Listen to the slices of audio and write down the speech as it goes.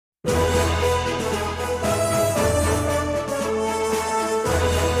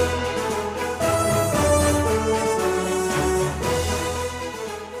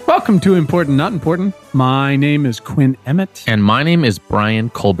Welcome to Important Not Important. My name is Quinn Emmett. And my name is Brian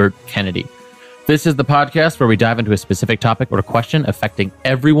Colbert Kennedy. This is the podcast where we dive into a specific topic or a question affecting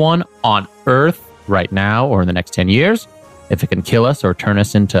everyone on Earth right now or in the next 10 years. If it can kill us or turn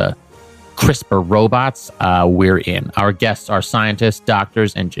us into CRISPR robots, we're in. Our guests are scientists,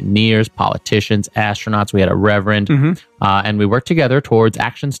 doctors, engineers, politicians, astronauts. We had a reverend, and we work together towards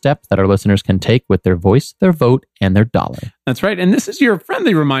action steps that our listeners can take with their voice, their vote, and their dollar. That's right. And this is your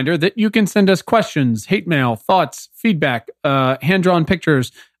friendly reminder that you can send us questions, hate mail, thoughts, feedback, hand-drawn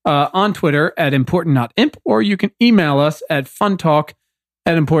pictures on Twitter at ImportantNotImp, or you can email us at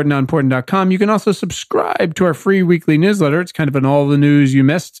funtalk@importantnotimportant.com. You can also subscribe to our free weekly newsletter. It's kind of an all the news you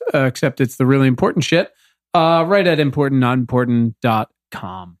missed, except it's the really important shit, right at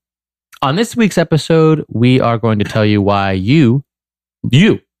importantnotimportant.com. On this week's episode, we are going to tell you why you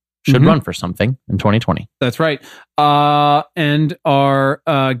should run for something in 2020. That's right. And our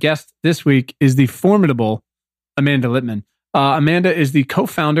guest this week is the formidable Amanda Litman. Amanda is the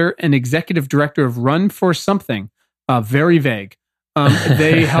co-founder and executive director of Run for Something. Very vague.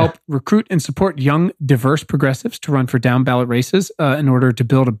 They help recruit and support young, diverse progressives to run for down-ballot races in order to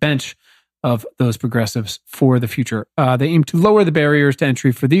build a bench of those progressives for the future. They aim to lower the barriers to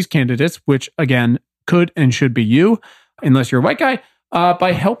entry for these candidates, which, again, could and should be you, unless you're a white guy,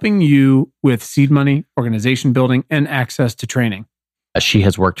 by helping you with seed money, organization building, and access to training. She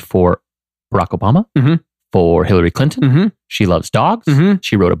has worked for Barack Obama, for Hillary Clinton. She loves dogs.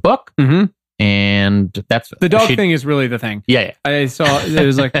 She wrote a book. And that's the dog thing is really the thing. Yeah. I saw it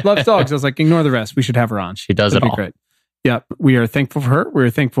was like loves dogs. I was like, ignore the rest. We should have her on. She does it all. Great. Yeah, we are thankful for her.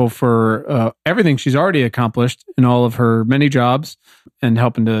 We're thankful for everything she's already accomplished in all of her many jobs and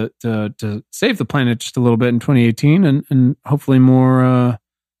helping to save the planet just a little bit in 2018 and hopefully more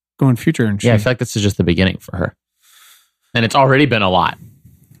going future. And I feel like this is just the beginning for her, and it's already been a lot.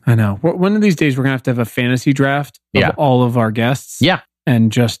 I know. One of these days we're gonna have to have a fantasy draft of all of our guests. Yeah.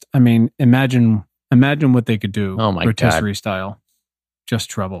 And just, I mean, imagine what they could do. Oh my rotisserie God. style. Just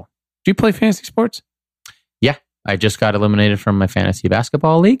trouble. Do you play fantasy sports? Yeah. I just got eliminated from my fantasy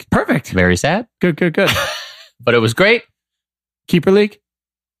basketball league. Perfect. Very sad. Good. But it was great. Keeper league?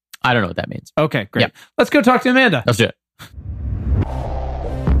 I don't know what that means. Okay, great. Yep. Let's go talk to Amanda. Let's do it.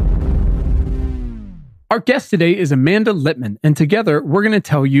 Our guest today is Amanda Litman, and together we're going to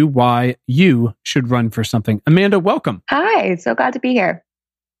tell you why you should run for something. Amanda, welcome. Hi, so glad to be here.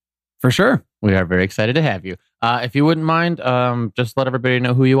 For sure. We are very excited to have you. If you wouldn't mind, just let everybody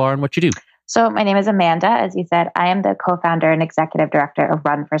know who you are and what you do. So my name is Amanda. As you said, I am the co-founder and executive director of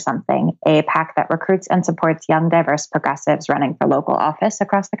Run for Something, a PAC that recruits and supports young, diverse progressives running for local office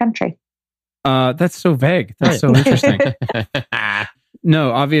across the country. That's so vague. That's so interesting.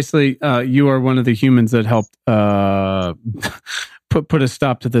 No, obviously, you are one of the humans that helped put a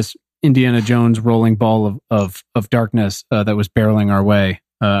stop to this Indiana Jones rolling ball of darkness that was barreling our way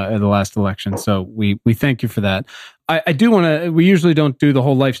at the last election. So we thank you for that. I do want to. We usually don't do the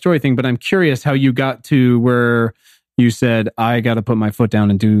whole life story thing, but I'm curious how you got to where you said I got to put my foot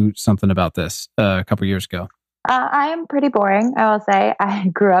down and do something about this a couple years ago. I am pretty boring, I will say. I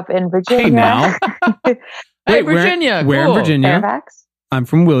grew up in Virginia. Hey, now. Hey, Virginia. Where in Virginia? Fairfax. I'm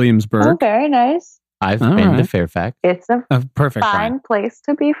from Williamsburg. Oh, very nice. I've been to Fairfax. It's a perfect fine place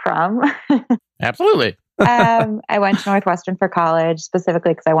to be from. Absolutely. I went to Northwestern for college,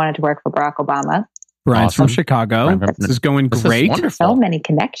 specificly because I wanted to work for Barack Obama. Brian's Awesome. from Chicago. This is going great. Is wonderful. So many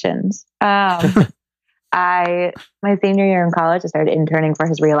connections. My senior year in college, I started interning for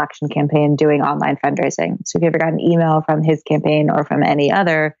his re-election campaign, doing online fundraising. So if you ever got an email from his campaign or from any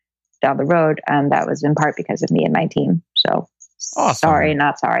other down the road, that was in part because of me and my team. So Awesome. sorry,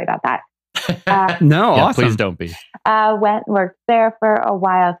 not sorry about that. No, awesome. Please don't be. Worked there for a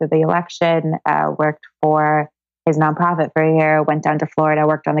while through the election, worked for his nonprofit for a year, went down to Florida,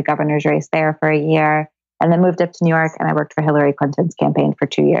 worked on the governor's race there for a year, and then moved up to New York, and I worked for Hillary Clinton's campaign for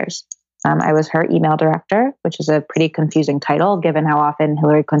 2 years. I was her email director, which is a pretty confusing title given how often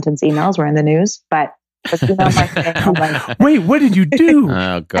Hillary Clinton's emails were in the news, but with email marketing, wait, what did you do?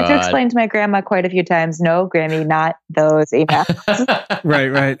 Oh, God. I had to explain to my grandma quite a few times, no, Grammy, not those emails.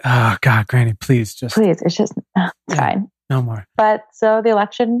 Right. Oh, God, Granny, please. Please, it's just it's fine. No more. But so the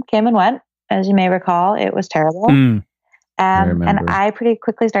election came and went. As you may recall, it was terrible. And I pretty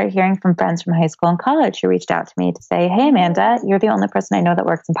quickly started hearing from friends from high school and college who reached out to me to say, hey, Amanda, you're the only person I know that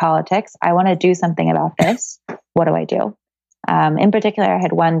works in politics. I want to do something about this. What do I do? In particular, I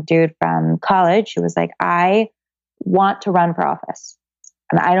had one dude from college who was like, I want to run for office.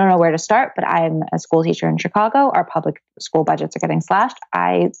 And I don't know where to start, but I'm a school teacher in Chicago. Our public school budgets are getting slashed.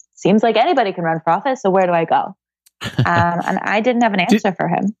 Seems like anybody can run for office. So where do I go? And I didn't have an answer for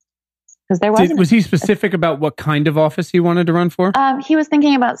him. because there wasn't. Was he specific about what kind of office he wanted to run for? He was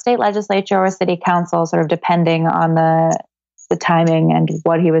thinking about state legislature or city council, sort of depending on the timing and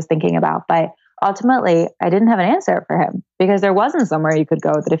what he was thinking about. But ultimately, I didn't have an answer for him because there wasn't somewhere you could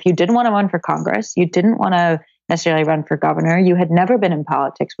go that if you didn't want to run for Congress, you didn't want to necessarily run for governor, you had never been in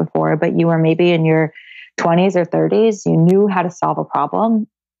politics before, but you were maybe in your 20s or 30s, you knew how to solve a problem,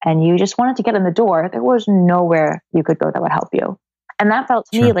 and you just wanted to get in the door, there was nowhere you could go that would help you. And that felt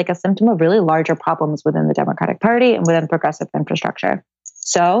to me like a symptom of really larger problems within the Democratic Party and within progressive infrastructure.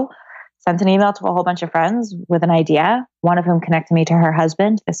 So sent an email to a whole bunch of friends with an idea, one of whom connected me to her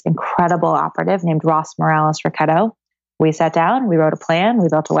husband, this incredible operative named Ross Morales Ricchetto. We sat down, we wrote a plan, we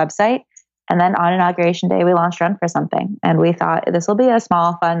built a website, and then on Inauguration Day, we launched Run for Something. And we thought, this will be a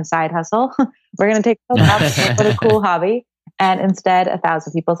small, fun side hustle. We're going to take it up for a cool hobby. And instead,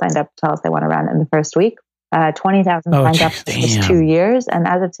 1,000 people signed up to tell us they want to run in the first week. 20,000 signed up in just 2 years. And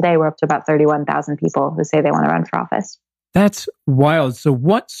as of today, we're up to about 31,000 people who say they want to run for office. That's wild. So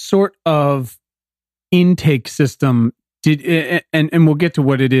what sort of intake system did, and we'll get to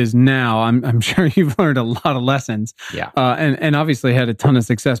what it is now. I'm sure you've learned a lot of lessons. Yeah. And obviously had a ton of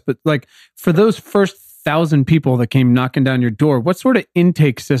success. But like for those first 1,000 people that came knocking down your door, what sort of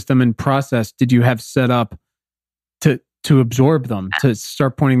intake system and process did you have set up to absorb them, to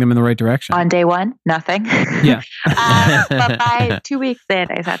start pointing them in the right direction? On day one, nothing. Yeah. But by 2 weeks in,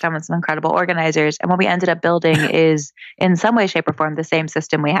 I sat down with some incredible organizers. And what we ended up building is, in some way, shape, or form, the same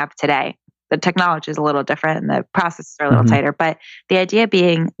system we have today. The technology is a little different and the processes are a little tighter. But the idea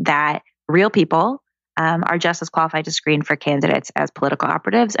being that real people are just as qualified to screen for candidates as political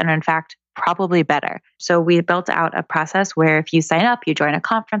operatives, and are in fact probably better. So we built out a process where if you sign up, you join a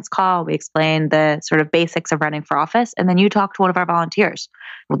conference call, we explain the sort of basics of running for office, and then you talk to one of our volunteers.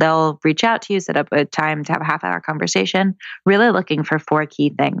 They'll reach out to you, set up a time to have a half-hour conversation, really looking for 4 key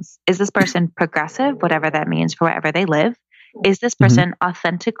things. Is this person progressive, whatever that means for wherever they live? Is this person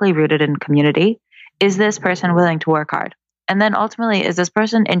authentically rooted in community? Is this person willing to work hard? And then ultimately, is this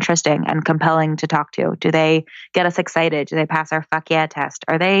person interesting and compelling to talk to? Do they get us excited? Do they pass our fuck yeah test?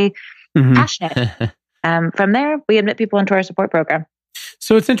 Are they passionate? From there, we admit people into our support program.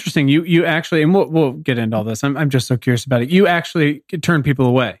 So it's interesting. You actually, and we'll get into all this. I'm just so curious about it. You actually turn people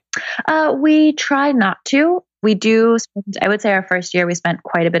away. We try not to. We do. I would say our first year, we spent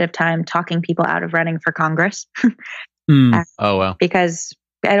quite a bit of time talking people out of running for Congress. Oh, wow. Because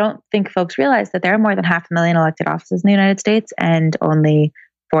I don't think folks realize that there are more than 500,000 elected offices in the United States, and only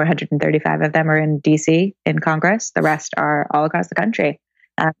 435 of them are in DC in Congress. The rest are all across the country.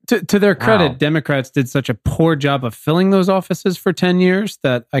 To their credit, Democrats did such a poor job of filling those offices for 10 years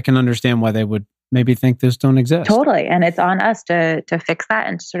that I can understand why they would maybe think those don't exist. Totally. And it's on us to fix that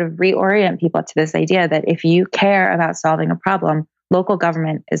and to sort of reorient people to this idea that if you care about solving a problem, local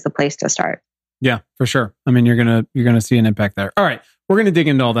government is the place to start. Yeah, for sure. I mean, you're gonna see an impact there. All right, we're gonna dig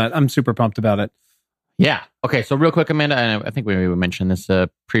into all that. I'm super pumped about it. Yeah. Okay. So real quick, Amanda, and I think we mentioned this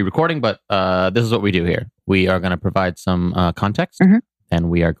pre-recording, but this is what we do here. We are going to provide some context, and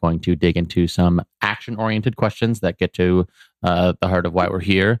we are going to dig into some action-oriented questions that get to the heart of why we're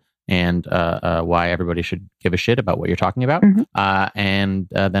here and why everybody should give a shit about what you're talking about. And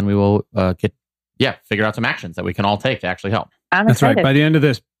then we will figure out some actions that we can all take to actually help. That's right. By the end of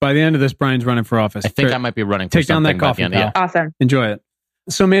this, Brian's running for office. I think I might be running for Take down that coffee. Awesome. Enjoy it.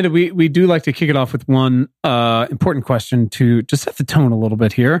 So, Amanda, we do like to kick it off with one important question to just set the tone a little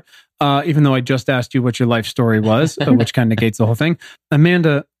bit here. Even though I just asked you what your life story was, which kind of negates the whole thing.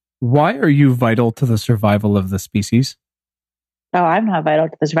 Amanda, why are you vital to the survival of the species? Oh, I'm not vital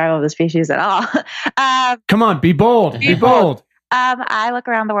to the survival of the species at all. Come on, be bold. Be bold. I look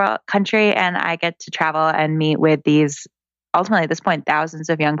around the country, and I get to travel and meet with these, ultimately at this point, thousands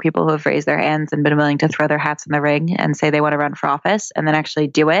of young people who have raised their hands and been willing to throw their hats in the ring and say they want to run for office, and then actually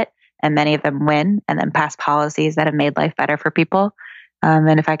do it. And many of them win, and then pass policies that have made life better for people.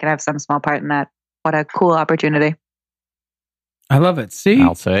 And if I can have some small part in that, what a cool opportunity. I love it. See,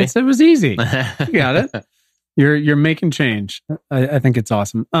 I'll say. It was easy. You got it. You're making change. I think it's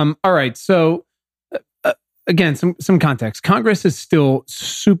awesome. All right. So again, some context. Congress is still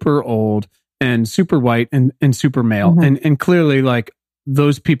super old and super white and super male. And clearly, like,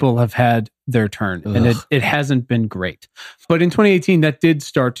 those people have had their turn. Ugh. And it hasn't been great. But in 2018, that did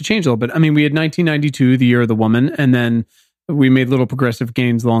start to change a little bit. I mean, we had 1992, the year of the woman, and then we made little progressive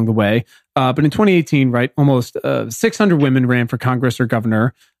gains along the way. But in 2018, right, almost 600 women ran for Congress or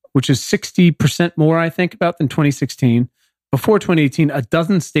governor, which is 60% more, I think, about than 2016. Before 2018, a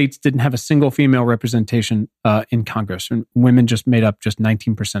dozen states didn't have a single female representation in Congress, and women just made up just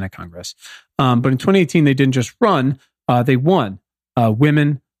 19% of Congress. But in 2018, they didn't just run, they won.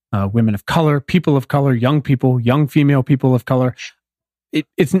 Women women of color, people of color, young people, young female people of color.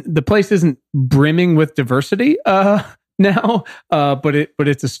 It's the place isn't brimming with diversity now, but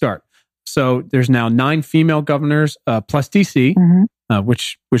it's a start. So there's now 9 female governors plus DC,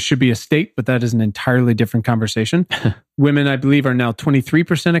 which should be a state, but that is an entirely different conversation. Women, I believe, are now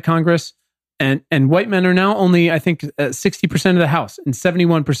 23% of Congress, and white men are now only, I think, 60% of the House and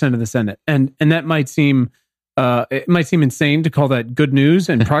 71% of the Senate. And that might seem insane to call that good news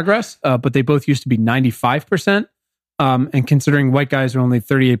and progress, but they both used to be 95%. And considering white guys are only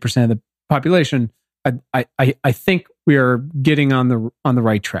 38% of the population, I think we are getting on the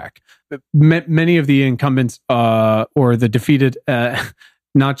right track. Many of the incumbents or the defeated,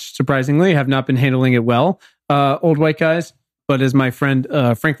 not surprisingly, have not been handling it well, old white guys. But as my friend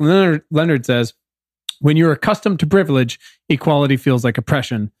Franklin Leonard says, when you're accustomed to privilege, equality feels like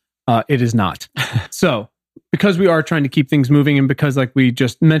oppression. It is not. So because we are trying to keep things moving, and because, like we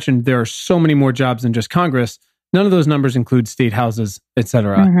just mentioned, there are so many more jobs than just Congress, none of those numbers include state houses,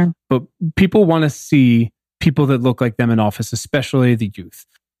 etc. But people want to see people that look like them in office, especially the youth.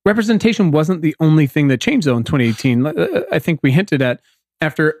 Representation wasn't the only thing that changed, though, in 2018. I think we hinted at,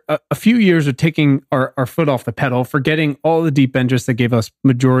 after a few years of taking our foot off the pedal, forgetting all the deep interests that gave us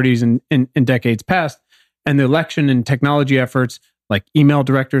majorities in decades past, and the election and technology efforts like email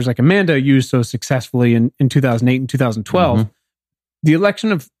directors like Amanda used so successfully in 2008 and 2012, the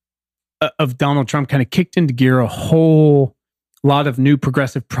election of Donald Trump kind of kicked into gear a whole lot of new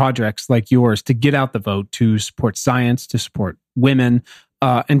progressive projects like yours to get out the vote, to support science, to support women,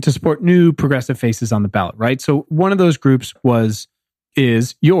 and to support new progressive faces on the ballot, right? So one of those groups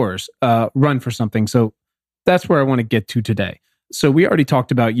is yours, Run for Something. So that's where I want to get to today. So we already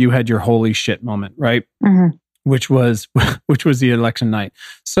talked about, you had your holy shit moment, right? Which was the election night.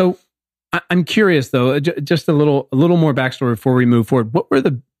 So I'm curious though, just a little more backstory before we move forward. What were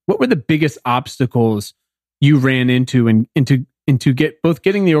the biggest obstacles you ran into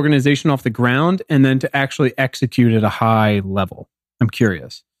getting the organization off the ground and then to actually execute at a high level? I'm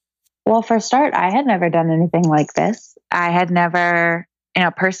curious. Well, for a start, I had never done anything like this. I had never,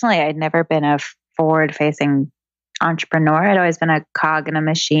 personally, I'd never been a forward-facing entrepreneur. I'd always been a cog in a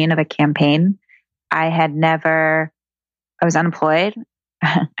machine of a campaign. I was unemployed.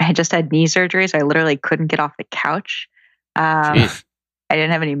 I just had knee surgery, so I literally couldn't get off the couch. I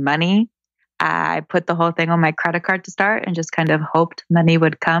didn't have any money. I put the whole thing on my credit card to start and just kind of hoped money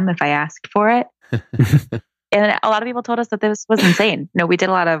would come if I asked for it. And a lot of people told us that this was insane. We did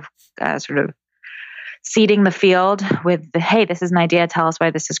a lot of sort of seeding the field with hey, this is an idea. Tell us why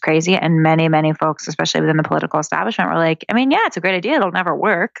this is crazy. And many, many folks, especially within the political establishment, were like, yeah, it's a great idea. It'll never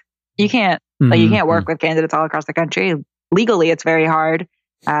work. You can't work with candidates all across the country. Legally, it's very hard.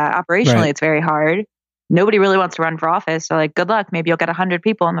 Operationally, It's very hard. Nobody really wants to run for office. So good luck. Maybe you'll get 100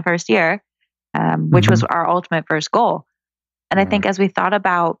 people in the first year, which was our ultimate first goal. And I think as we thought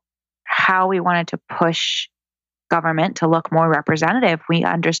about how we wanted to push government to look more representative, we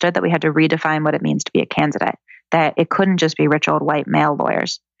understood that we had to redefine what it means to be a candidate, that it couldn't just be rich old white male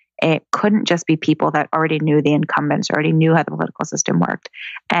lawyers. It couldn't just be people that already knew the incumbents, already knew how the political system worked.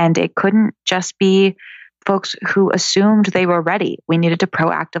 And it couldn't just be folks who assumed they were ready. We needed to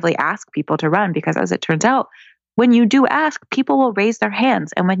proactively ask people to run, because as it turns out, when you do ask, people will raise their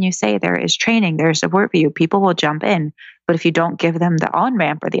hands. And when you say there is training, there's support for you, people will jump in. But if you don't give them the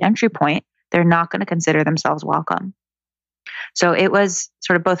on-ramp or the entry point, they're not going to consider themselves welcome. So it was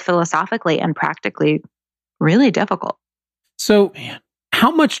sort of both philosophically and practically really difficult. So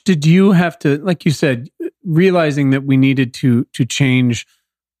how much did you have to, like you said, realizing that we needed to change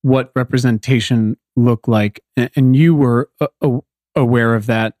what representation looked like, and you were aware of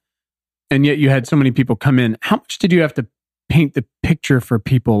that, and yet you had so many people come in. How much did you have to paint the picture for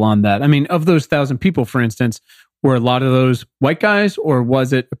people on that? I mean, of those 1,000 people, for instance, were a lot of those white guys, or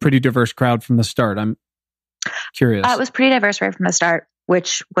was it a pretty diverse crowd from the start? I'm curious. It was pretty diverse right from the start,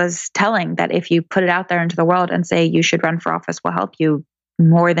 which was telling that if you put it out there into the world and say you should run for office, we'll help you,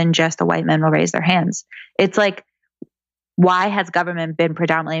 more than just the white men will raise their hands. It's like, why has government been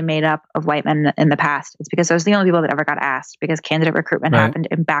predominantly made up of white men in the past? It's because those are the only people that ever got asked, because candidate recruitment happened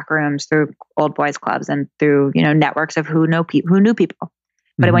in back rooms through old boys clubs and through networks of who knew people.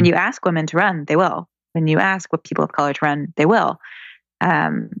 But when you ask women to run, they will. When you ask what people of color to run, they will.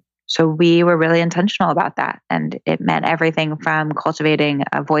 So we were really intentional about that. And it meant everything from cultivating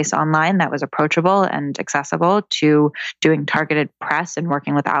a voice online that was approachable and accessible, to doing targeted press and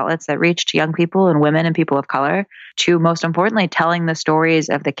working with outlets that reached young people and women and people of color, to most importantly, telling the stories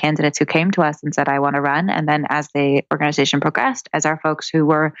of the candidates who came to us and said, I want to run. And then as the organization progressed, as our folks who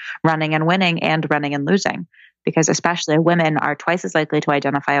were running and winning and running and losing. because especially women are twice as likely to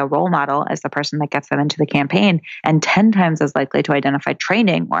identify a role model as the person that gets them into the campaign, and 10 times as likely to identify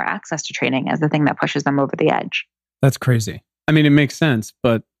training or access to training as the thing that pushes them over the edge. That's crazy. I mean, it makes sense,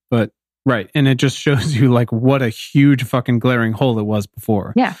 but right. And it just shows you like what a huge fucking glaring hole it was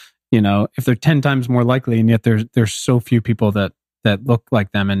before. Yeah. You know, if they're 10 times more likely, and yet there's so few people that look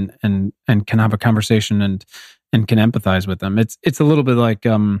like them and can have a conversation and can empathize with them. It's a little bit like,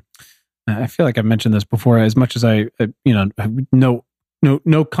 I feel like I've mentioned this before, as much as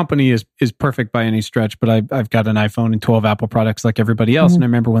no company is perfect by any stretch, but I've got an iPhone and 12 Apple products like everybody else. Mm-hmm. And I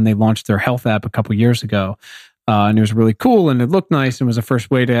remember when they launched their health app a couple years ago, and it was really cool and it looked nice and was the first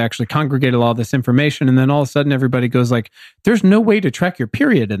way to actually congregate a lot of this information. And then all of a sudden everybody goes like, there's no way to track your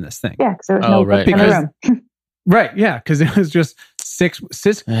period in this thing. Yeah, because there was no right. in the room. Right, yeah, because it was just six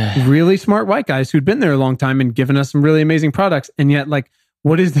really smart white guys who'd been there a long time and given us some really amazing products. And yet, like,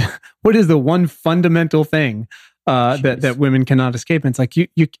 what is the one fundamental thing that women cannot escape? And it's like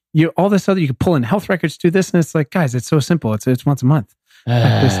you all this other, you can pull in health records, do this, and it's like, guys, it's so simple. It's once a month.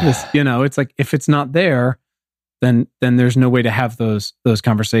 Like this, it's like if it's not there, then there's no way to have those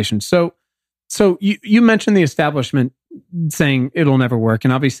conversations. So you mentioned the establishment saying it'll never work,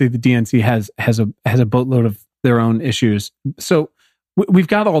 and obviously the DNC has a boatload of their own issues. So we've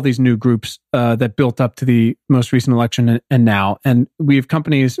got all these new groups that built up to the most recent election and now, and we have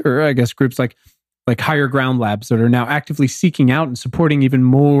companies, or I guess groups like Higher Ground Labs that are now actively seeking out and supporting even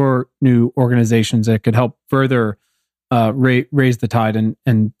more new organizations that could help further raise the tide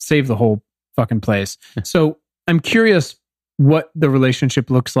and save the whole fucking place. So I'm curious what the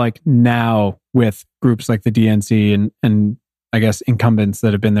relationship looks like now with groups like the DNC and I guess incumbents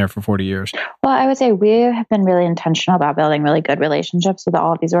that have been there for 40 years. Well, I would say we have been really intentional about building really good relationships with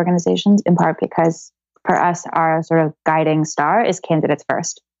all of these organizations, in part because for us, our sort of guiding star is candidates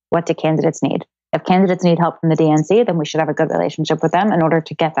first. What do candidates need? If candidates need help from the DNC, then we should have a good relationship with them in order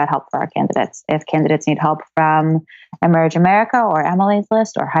to get that help for our candidates. If candidates need help from Emerge America or Emily's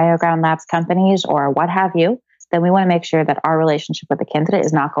List or Higher Ground Labs companies or what have you, then we want to make sure that our relationship with the candidate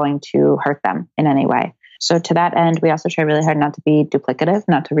is not going to hurt them in any way. So to that end, we also try really hard not to be duplicative,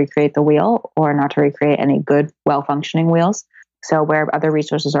 not to recreate the wheel or not to recreate any good, well-functioning wheels. So where other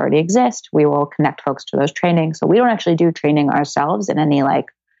resources already exist, we will connect folks to those trainings. So we don't actually do training ourselves in any like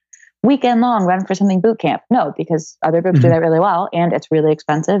weekend long run for something boot camp. No, because other groups do that really well and it's really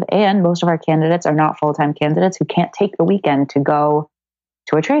expensive. And most of our candidates are not full-time candidates who can't take the weekend to go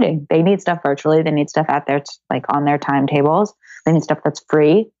to a training. They need stuff virtually. They need stuff at their, like on their timetables. They need stuff that's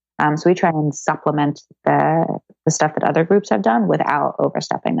free. So we try and supplement the stuff that other groups have done without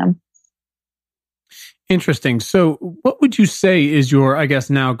overstepping them. Interesting. So what would you say is your, I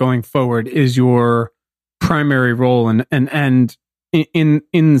guess now going forward, is your primary role and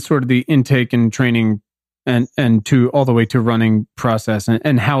in sort of the intake and training and to all the way to running process,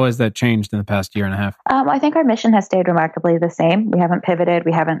 and how has that changed in the past year and a half? I think our mission has stayed remarkably the same. We haven't pivoted.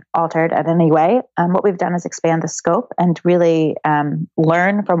 We haven't altered in any way. What we've done is expand the scope and really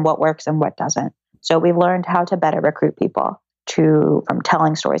learn from what works and what doesn't. So we've learned how to better recruit people, from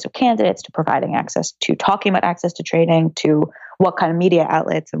telling stories of candidates to providing access to talking about access to training to what kind of media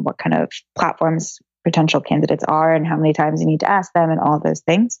outlets and what kind of platforms potential candidates are and how many times you need to ask them and all of those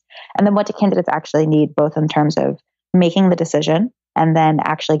things. And then what do candidates actually need, both in terms of making the decision and then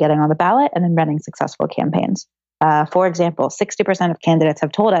actually getting on the ballot and then running successful campaigns. For example, 60% of candidates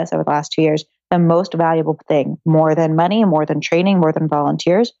have told us over the last 2 years, the most valuable thing, more than money, more than training, more than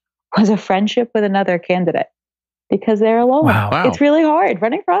volunteers, was a friendship with another candidate because they're alone. Wow. It's really hard.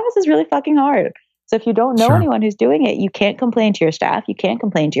 Running for office is really fucking hard. So if you don't know anyone who's doing it, you can't complain to your staff. You can't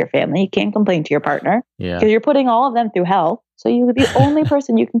complain to your family. You can't complain to your partner because you're putting all of them through hell. So the only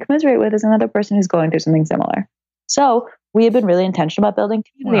person you can commiserate with is another person who's going through something similar. So we have been really intentional about building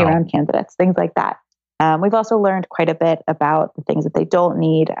community around candidates, things like that. We've also learned quite a bit about the things that they don't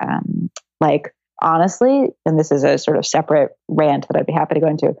need. Like honestly, and this is a sort of separate rant that I'd be happy to go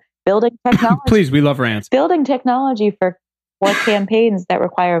into, building technology. Please, we love rants. Building technology for campaigns that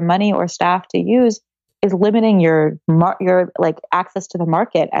require money or staff to use is limiting your like access to the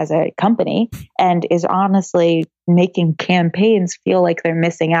market as a company, and is honestly making campaigns feel like they're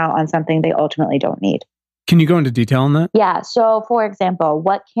missing out on something they ultimately don't need. Can you go into detail on that? Yeah. So for example,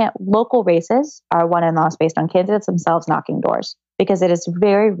 local races are won and lost based on candidates themselves knocking doors, because it is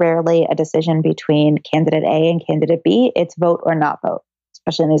very rarely a decision between candidate A and candidate B. It's vote or not vote,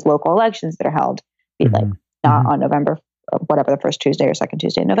 especially in these local elections that are held not on November, whatever the first Tuesday or second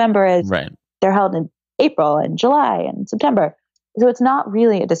Tuesday in November is. Right. They're held in April and July and September. So it's not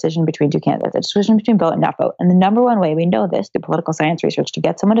really a decision between two candidates. It's a decision between vote and not vote. And the number one way we know this through political science research to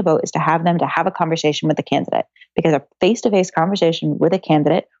get someone to vote is to have them to have a conversation with the candidate, because a face-to-face conversation with a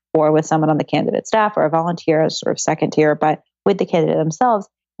candidate or with someone on the candidate staff or a volunteer, sort of second tier, but with the candidate themselves,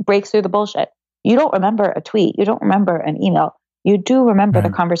 breaks through the bullshit. You don't remember a tweet. You don't remember an email. You do remember the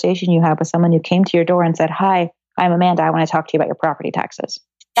conversation you had with someone who came to your door and said, "Hi, I'm Amanda. I want to talk to you about your property taxes."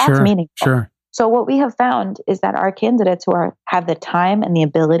 That's meaningful. Sure. So what we have found is that our candidates who have the time and the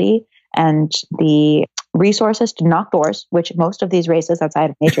ability and the resources to knock doors, which most of these races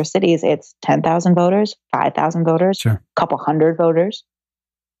outside of major cities, it's 10,000 voters, 5,000 voters, a couple hundred voters.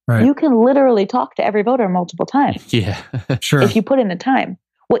 Right. You can literally talk to every voter multiple times. Yeah, sure. If you put in the time.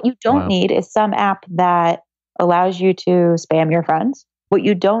 What you don't need is some app that allows you to spam your friends. What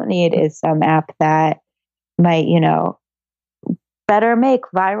you don't need is some app that might, better make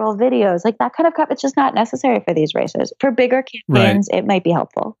viral videos, like that kind of crap. It's just not necessary for these races. For bigger campaigns, it might be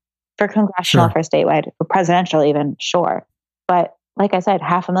helpful. For congressional, for statewide, for presidential even, sure. But like I said,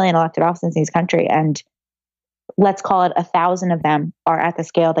 500,000 elected offices in this country, and let's call it 1,000 of them are at the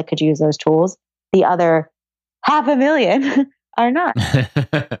scale that could use those tools. The other 500,000 are not.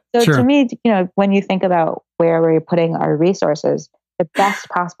 So to me, when you think about where we're putting our resources, the best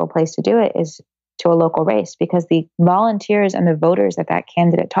possible place to do it is to a local race, because the volunteers and the voters that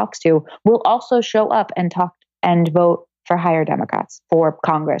candidate talks to will also show up and talk and vote for higher Democrats, for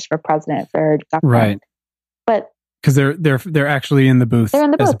Congress, for president, for governor. Right. But because they're actually in the booth,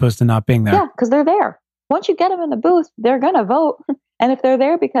 as opposed to not being there. Yeah, because they're there. Once you get them in the booth, they're gonna vote. And if they're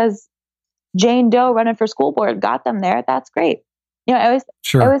there because Jane Doe running for school board got them there, that's great. I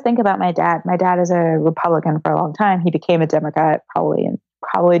always think about my dad. My dad is a Republican for a long time. He became a Democrat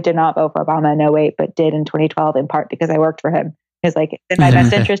probably did not vote for Obama in 2008, but did in 2012, in part because I worked for him. He was like, "It's in my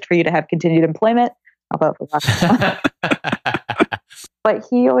best interest for you to have continued employment. I'll vote for Obama." But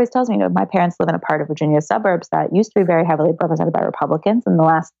he always tells me, my parents live in a part of Virginia's suburbs that used to be very heavily represented by Republicans, and the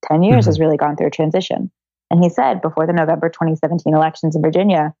last 10 years has really gone through a transition. And he said before the November 2017 elections in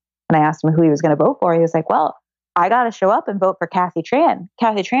Virginia, when I asked him who he was going to vote for, he was like, "Well, I got to show up and vote for Kathy Tran.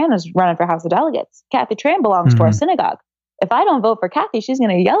 Kathy Tran is running for House of Delegates. Kathy Tran belongs to our synagogue. If I don't vote for Kathy, she's going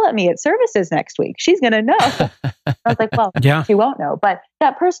to yell at me at services next week. She's going to know." I was like, well, she won't know. But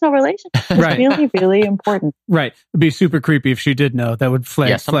that personal relationship is really, really important. Right. It'd be super creepy if she did know. That would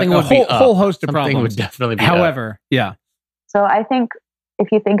flag something a whole host of something problems. Would definitely be However, So I think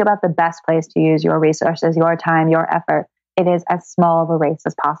if you think about the best place to use your resources, your time, your effort, it is as small of a race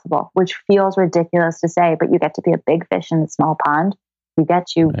as possible, which feels ridiculous to say, but you get to be a big fish in a small pond. You get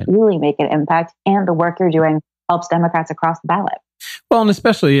to really make an impact, and the work you're doing helps Democrats across the ballot. Well, and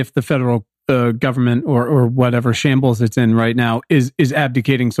especially if the federal government or whatever shambles it's in right now is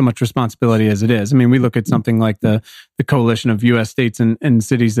abdicating so much responsibility as it is. I mean, we look at something like the coalition of U.S. states and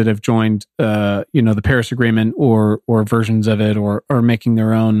cities that have joined, the Paris Agreement or versions of it, or making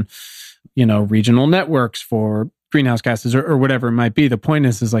their own, regional networks for greenhouse gases or whatever it might be. The point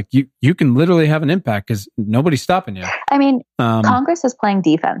is like you can literally have an impact because nobody's stopping you. I mean, Congress is playing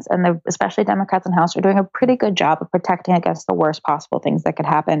defense, and especially Democrats in the House are doing a pretty good job of protecting against the worst possible things that could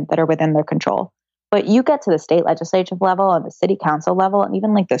happen that are within their control. But you get to the state legislative level and the city council level and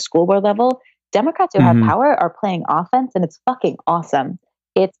even like the school board level, Democrats who have power are playing offense, and it's fucking awesome.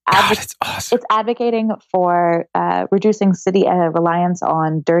 It's awesome. It's advocating for reducing city reliance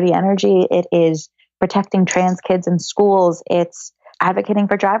on dirty energy. It is protecting trans kids in schools. It's advocating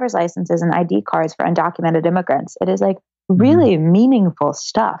for driver's licenses and ID cards for undocumented immigrants. It is like really meaningful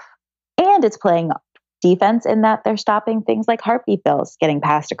stuff. And it's playing defense in that they're stopping things like heartbeat bills getting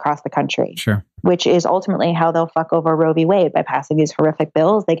passed across the country. Sure. Which is ultimately how they'll fuck over Roe v. Wade by passing these horrific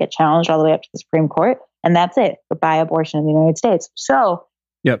bills. They get challenged all the way up to the Supreme Court, and that's it. Goodbye abortion in the United States. So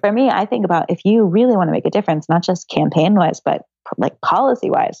for me, I think about if you really want to make a difference, not just campaign-wise, but like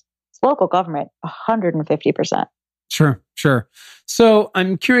policy-wise, local government, 150%. Sure. So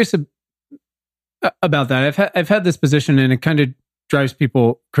I'm curious about that. I've had this position, and it kind of drives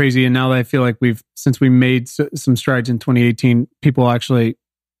people crazy. And now that I feel like since we made some strides in 2018, people actually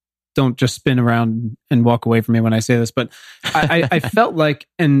don't just spin around and walk away from me when I say this. But I felt like,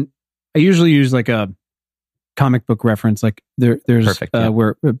 and I usually use like a comic book reference, like there's Perfect,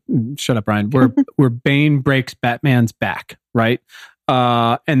 where shut up, Ryan. Where Bane breaks Batman's back, right?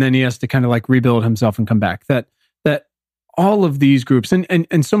 And then he has to kind of like rebuild himself and come back. That all of these groups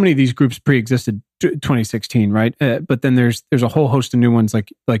and so many of these groups pre-existed 2016, right? But then there's a whole host of new ones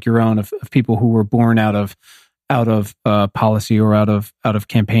like your own of people who were born out of policy or out of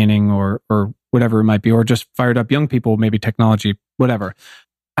campaigning or whatever it might be, or just fired up young people, maybe technology, whatever.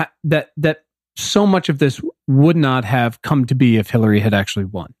 That so much of this would not have come to be if Hillary had actually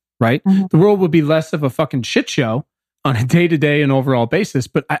won, right? Mm-hmm. The world would be less of a fucking shit show on a day-to-day and overall basis,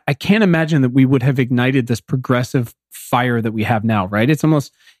 but I can't imagine that we would have ignited this progressive fire that we have now, right? It's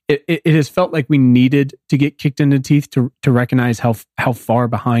almost, it has felt like we needed to get kicked in the teeth to recognize how far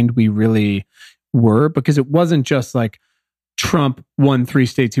behind we really were, because it wasn't just like Trump won 3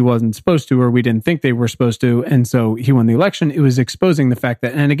 states he wasn't supposed to, or we didn't think they were supposed to, and so he won the election. It was exposing the fact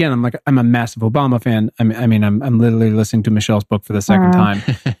that, and again, I'm a massive Obama fan. I'm literally listening to Michelle's book for the second time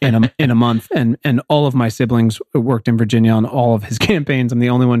in a month, and all of my siblings worked in Virginia on all of his campaigns. I'm the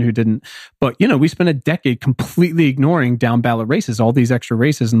only one who didn't. But we spent a decade completely ignoring down ballot races, all these extra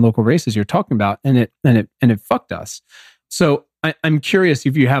races and local races you're talking about, and it fucked us. So I'm curious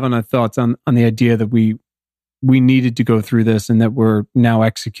if you have any thoughts on the idea that we needed to go through this, and that we're now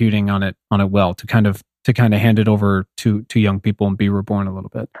executing on it well to kind of hand it over to young people and be reborn a little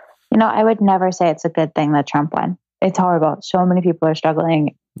bit. I would never say it's a good thing that Trump won. It's horrible. So many people are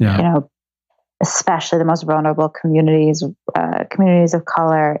struggling. Yeah. Especially the most vulnerable communities of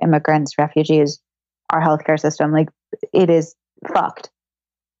color, immigrants, refugees, our healthcare system. Like, it is fucked.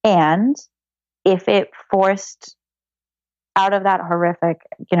 And if it forced out of that horrific,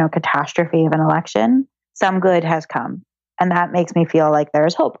 catastrophe of an election, some good has come, and that makes me feel like there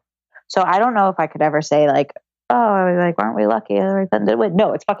is hope. So I don't know if I could ever say like, oh, like, aren't we lucky?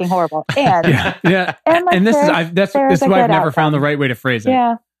 No, it's fucking horrible. And yeah. And this is why I've never found the right way to phrase it.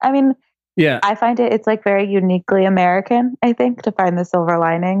 Yeah, I mean, I find it's like very uniquely American, I think, to find the silver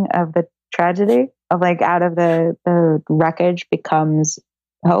lining of the tragedy of like out of the wreckage becomes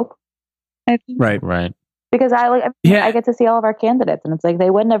hope. I think. Right. Because I get to see all of our candidates, and it's like they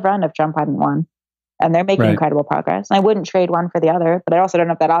wouldn't have run if Trump hadn't won. And they're making incredible progress. And I wouldn't trade one for the other, but I also don't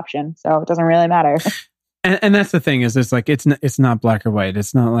have that option, so it doesn't really matter. And that's the thing is, it's like it's not black or white.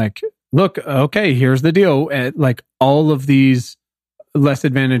 It's not like, look, okay, here's the deal. Like, all of these less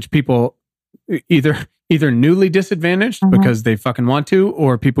advantaged people, either newly disadvantaged because they fucking want to,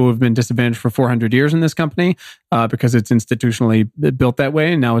 or people who have been disadvantaged for 400 years in this company because it's institutionally built that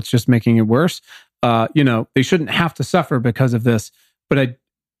way, and now it's just making it worse. They shouldn't have to suffer because of this. But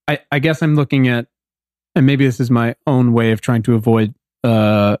I guess I'm looking at, and maybe this is my own way of trying to avoid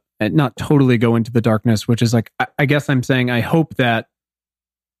and not totally go into the darkness, which is like, I guess I'm saying I hope that,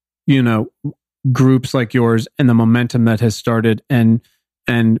 groups like yours and the momentum that has started, and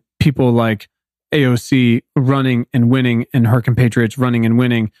people like AOC running and winning, and Her Compatriots running and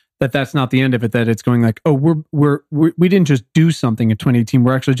winning, that's not the end of it, that it's going like, oh, we didn't just do something in 2018.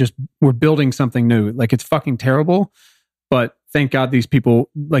 We're actually we're building something new. Like, it's fucking terrible. But thank God these people,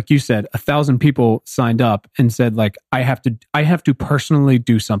 like you said, 1,000 people signed up and said, like, I have to personally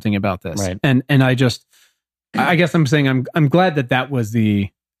do something about this. Right. And I guess I'm saying I'm glad that was the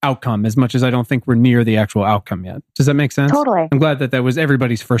outcome, as much as I don't think we're near the actual outcome yet. Does that make sense? Totally. I'm glad that was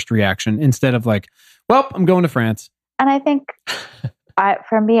everybody's first reaction, instead of like, well, I'm going to France. And I think,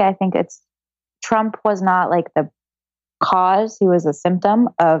 for me, I think Trump was not like the cause. He was a symptom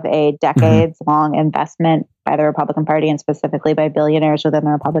of a decades-long investment by the Republican Party, and specifically by billionaires within the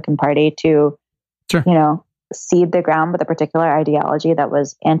Republican Party, to, seed the ground with a particular ideology that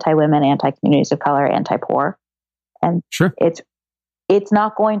was anti-women, anti-communities of color, anti-poor. And it's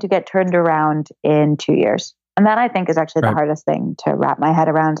not going to get turned around in 2 years. And that, I think, is actually the hardest thing to wrap my head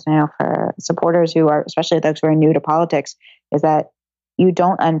around. For supporters who are, especially those who are new to politics, is that you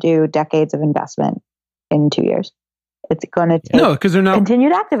don't undo decades of investment in 2 years. It's going to take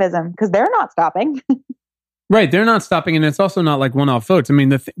continued activism, because they're not stopping. Right, they're not stopping, and it's also not like one-off votes. I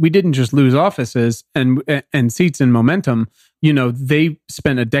mean, we didn't just lose offices and seats and momentum. They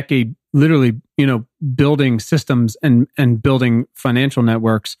spent a decade literally, building systems and building financial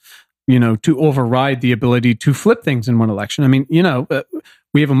networks, to override the ability to flip things in one election. I mean,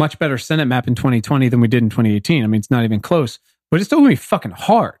 we have a much better Senate map in 2020 than we did in 2018. I mean, it's not even close, but it's still going to be fucking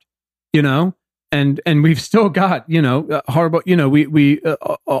hard, And we've still got, horrible, we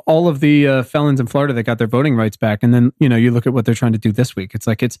all of the felons in Florida that got their voting rights back. And then, you look at what they're trying to do this week. It's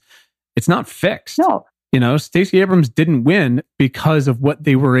like, it's not fixed. No. Stacey Abrams didn't win because of what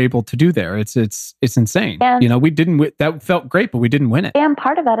they were able to do there. It's insane. And, we didn't, that felt great, but we didn't win it. And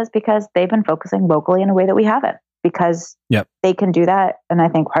part of that is because they've been focusing locally in a way that we haven't, because they can do that. And I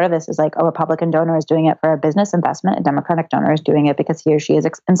think part of this is like, a Republican donor is doing it for a business investment. A Democratic donor is doing it because he or she is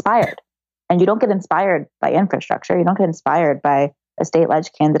inspired. And you don't get inspired by infrastructure. You don't get inspired by a state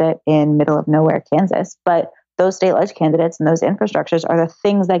ledge candidate in middle of nowhere, Kansas. But those state ledge candidates and those infrastructures are the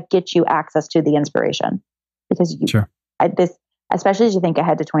things that get you access to the inspiration. Because especially as you think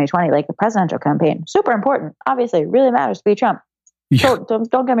ahead to 2020, like the presidential campaign, super important. Obviously, it really matters to be Trump. Yeah. So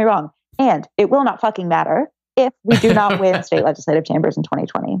don't get me wrong. And it will not fucking matter if we do not win state legislative chambers in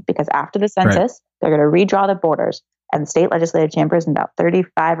 2020, because after the census, they're going to redraw the borders, and the state legislative chambers in about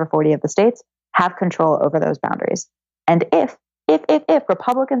 35 or 40 of the states have control over those boundaries. And if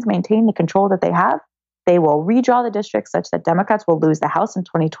Republicans maintain the control that they have, they will redraw the districts such that Democrats will lose the House in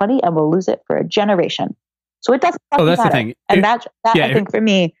 2020 and will lose it for a generation. So it doesn't matter. The thing. And that I think for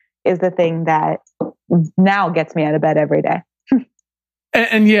me is the thing that now gets me out of bed every day.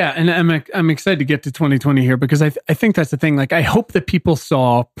 And I'm excited to get to 2020 here, because I think that's the thing. Like, I hope that people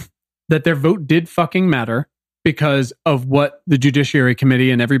saw that their vote did fucking matter because of what the Judiciary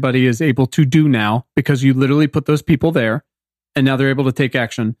Committee and everybody is able to do now, because you literally put those people there and now they're able to take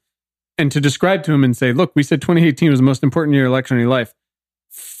action. And to describe to them and say, look, we said 2018 was the most important year election in your life.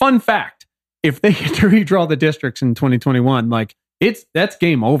 Fun fact, if they get to redraw the districts in 2021, like, that's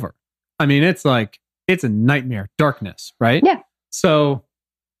game over. I mean, it's a nightmare, darkness, right? Yeah. So,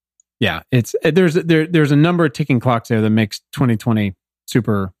 yeah, there's a number of ticking clocks there that makes 2020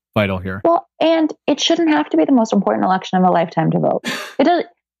 super vital here. Well, and it shouldn't have to be the most important election of a lifetime to vote. It does.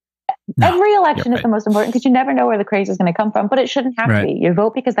 No, every election is the most important because you never know where the craze is going to come from, but it shouldn't have to be. You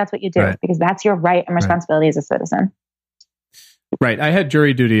vote because that's what you do, because that's your right and responsibility as a citizen. Right. I had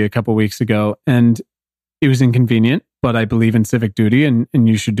jury duty a couple weeks ago, and it was inconvenient, but I believe in civic duty, and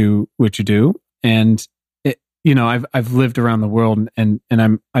you should do what you do. And I've lived around the world, and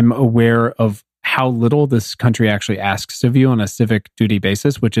I'm aware of how little this country actually asks of you on a civic duty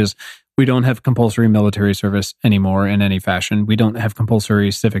basis, which is, we don't have compulsory military service anymore in any fashion. We don't have compulsory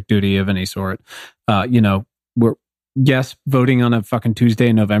civic duty of any sort. Voting on a fucking Tuesday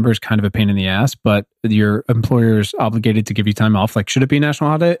in November is kind of a pain in the ass, but your employer's obligated to give you time off. Like, should it be a national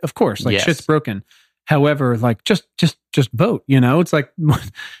holiday? Of course. Like, shit's broken. However, like, just vote. It's like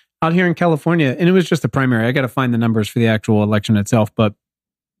out here in California, and it was just the primary. I got to find the numbers for the actual election itself, but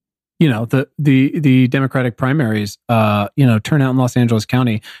the Democratic primaries, turnout in Los Angeles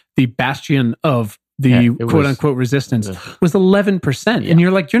County, the bastion of the quote unquote resistance was 11%. And you're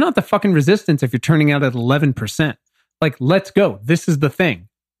like, you're not the fucking resistance if you're turning out at 11%. Like, let's go. This is the thing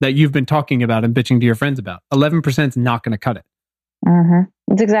that you've been talking about and bitching to your friends about. 11% is not going to cut it. Mm-hmm.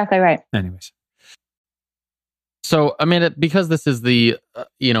 That's exactly right. Anyways. So, Amanda, because this is the,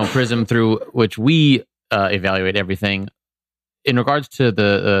 prism through which we evaluate everything, in regards to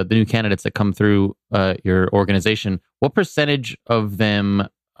the new candidates that come through your organization, what percentage of them,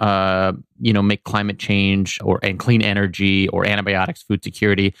 make climate change and clean energy or antibiotics, food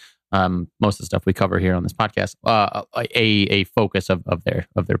security, most of the stuff we cover here on this podcast, a focus of their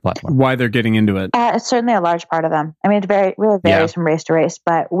platform? Why they're getting into it? It's certainly a large part of them. I mean, it really varies from race to race,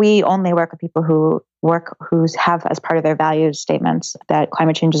 but we only work with people who have as part of their values statements that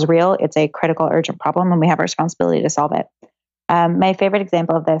climate change is real. It's a critical, urgent problem, and we have a responsibility to solve it. My favorite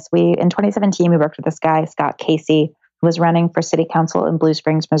example of this, in 2017, we worked with this guy, Scott Casey, who was running for city council in Blue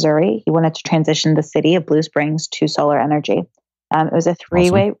Springs, Missouri. He wanted to transition the city of Blue Springs to solar energy. It was a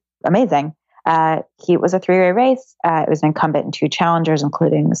three-way, amazing. It was a three-way race. It was an incumbent and two challengers,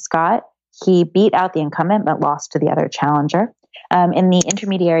 including Scott. He beat out the incumbent, but lost to the other challenger. In the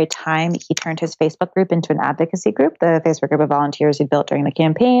intermediary time, he turned his Facebook group into an advocacy group, the Facebook group of volunteers he built during the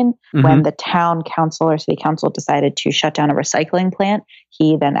campaign. Mm-hmm. When the town council or city council decided to shut down a recycling plant,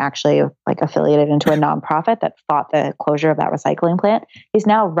 he then actually affiliated into a nonprofit that fought the closure of that recycling plant. He's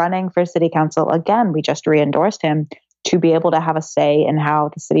now running for city council again. We just re-endorsed him to be able to have a say in how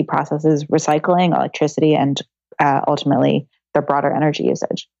the city processes recycling, electricity, and ultimately their broader energy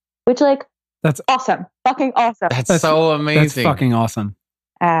usage, which that's awesome. Fucking awesome. That's so amazing. That's fucking awesome.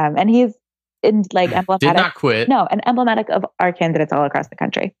 And he's emblematic. Did not quit. No, and emblematic of our candidates all across the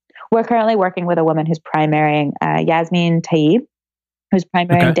country. We're currently working with a woman who's primarying Yasmin Taib, who's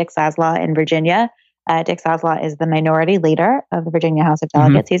primarying Dick Saslaw in Virginia. Dick Saslaw is the minority leader of the Virginia House of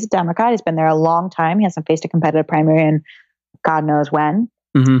Delegates. Mm-hmm. He's a Democrat. He's been there a long time. He hasn't faced a competitive primary in God knows when.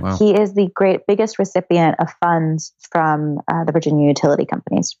 Mm-hmm. Wow. He is the biggest recipient of funds from the Virginia utility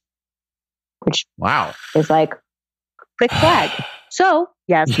companies. Which is quick flag. So,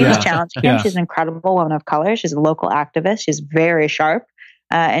 yes, he was challenging him. She's an incredible woman of color. She's a local activist. She's very sharp.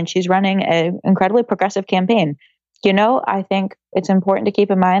 And she's running an incredibly progressive campaign. I think it's important to keep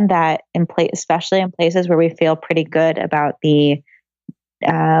in mind that especially in places where we feel pretty good about the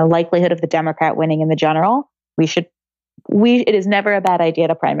likelihood of the Democrat winning in the general, it is never a bad idea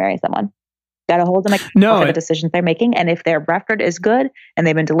to primary someone. Got to hold them accountable for the decisions they're making. And if their record is good and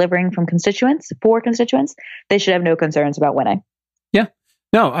they've been delivering for constituents, they should have no concerns about winning. Yeah.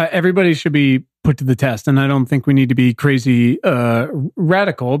 No, everybody should be put to the test. And I don't think we need to be crazy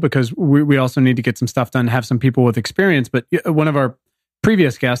radical, because we also need to get some stuff done, have some people with experience. But one of our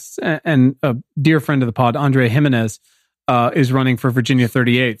previous guests and a dear friend of the pod, Andre Jimenez, is running for Virginia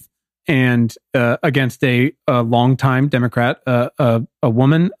 38th and against a longtime Democrat, a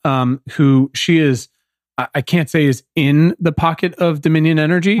woman who she is, I can't say is in the pocket of Dominion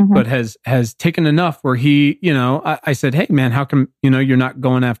Energy, but has taken enough where he, I said, hey man, how come, you're not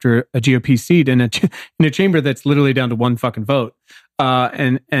going after a GOP seat in a chamber that's literally down to one fucking vote?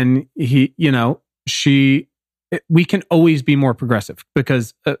 And he, we can always be more progressive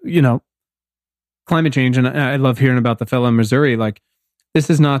because, climate change. And I love hearing about the fellow in Missouri. Like, this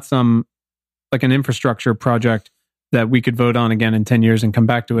is not some, like an infrastructure project that we could vote on again in 10 years and come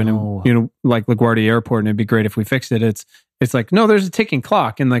back to it. And, like LaGuardia Airport, and it'd be great if we fixed it. It's like, no, there's a ticking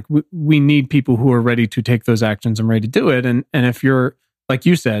clock. And like, we need people who are ready to take those actions and ready to do it. And if you're, like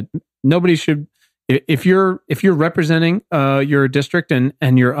you said, nobody should, if you're representing your district and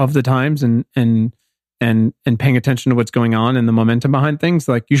you're of the times and paying attention to what's going on and the momentum behind things,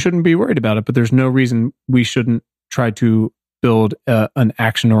 like, you shouldn't be worried about it. But there's no reason we shouldn't try to build an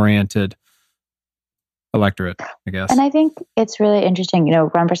action-oriented electorate, I guess. And I think it's really interesting,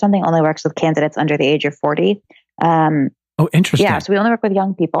 Run for Something only works with candidates under the age of 40. Oh, interesting. Yeah, so we only work with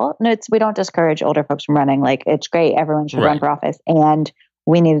young people. No, we don't discourage older folks from running. Like, it's great. Everyone should run for office. And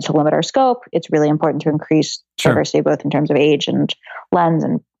we needed to limit our scope. It's really important to increase diversity, both in terms of age and lens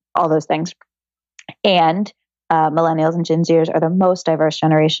and all those things. And millennials and Gen Zers are the most diverse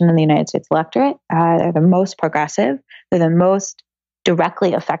generation in the United States electorate. They're the most progressive. They're the most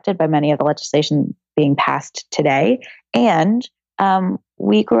directly affected by many of the legislation being passed today. And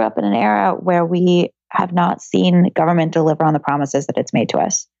we grew up in an era where we have not seen government deliver on the promises that it's made to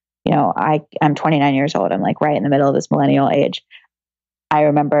us. I'm 29 years old. I'm like right in the middle of this millennial age. I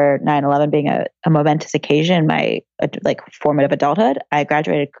remember 9/11 being a momentous occasion in my formative adulthood. I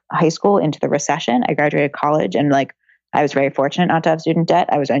graduated high school into the recession. I graduated college, and I was very fortunate not to have student debt.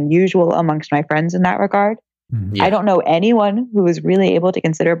 I was unusual amongst my friends in that regard. Yeah. I don't know anyone who was really able to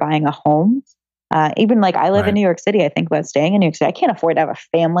consider buying a home. Even I live in New York City. I think about staying in New York City. I can't afford to have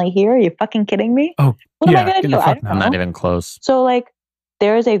a family here. Are you fucking kidding me? Oh, what am I going to do? I don't know. I'm not even close. So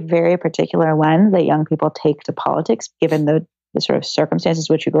there is a very particular lens that young people take to politics, given the sort of circumstances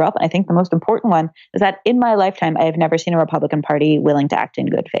which you grew up. And I think the most important one is that in my lifetime, I have never seen a Republican Party willing to act in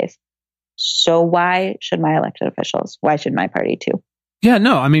good faith. So why should my elected officials? Why should my party too? Yeah,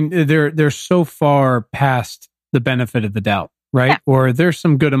 no, I mean, they're so far past the benefit of the doubt, right? Yeah. Or there's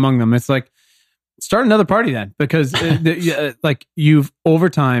some good among them. It's like, start another party then, because you've over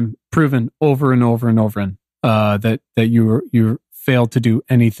time proven over and over and over that you failed to do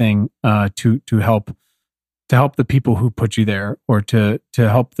anything to help the people who put you there, or to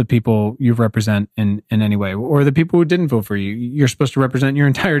help the people you represent in any way, or the people who didn't vote for you. You're supposed to represent your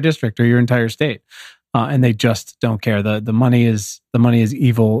entire district or your entire state, and they just don't care. The money is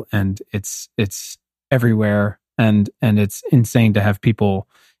evil, and it's everywhere, and it's insane to have people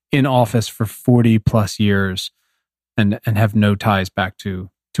in office for 40 plus years and have no ties back to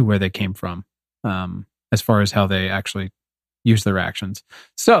where they came from, as far as how they actually use their actions.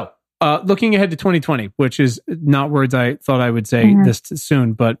 So, looking ahead to 2020, which is not words I thought I would say this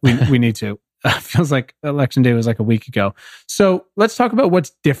soon, but we need to. Feels like Election Day was like a week ago. So let's talk about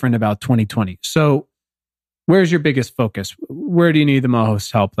what's different about 2020. So where's your biggest focus? Where do you need the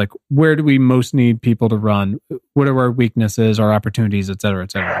most help? Where do we most need people to run? What are our weaknesses, our opportunities, et cetera,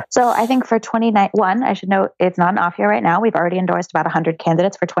 et cetera? So I think for 2021, I should note it's not an off year right now. We've already endorsed about 100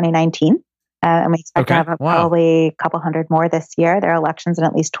 candidates for 2019. And we expect to have probably a couple hundred more this year. There are elections in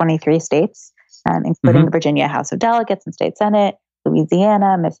at least 23 states, including the Virginia House of Delegates and State Senate,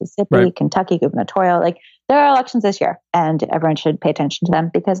 Louisiana, Mississippi, Kentucky, gubernatorial. There are elections this year, and everyone should pay attention to them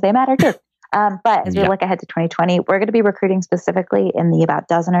because they matter too. But as we look ahead to 2020, we're going to be recruiting specifically in the about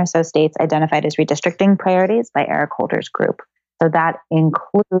dozen or so states identified as redistricting priorities by Eric Holder's group. So that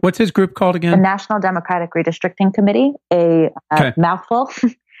includes... What's his group called again? The National Democratic Redistricting Committee, a mouthful.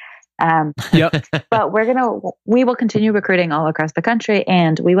 But we will continue recruiting all across the country,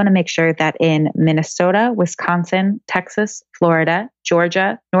 and we want to make sure that in Minnesota, Wisconsin, Texas, Florida,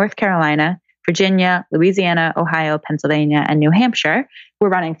 Georgia, North Carolina, Virginia, Louisiana, Ohio, Pennsylvania, and New Hampshire, we're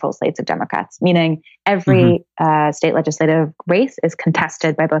running full slates of Democrats, meaning every state legislative race is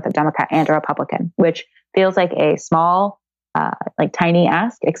contested by both a Democrat and a Republican, which feels like a small, tiny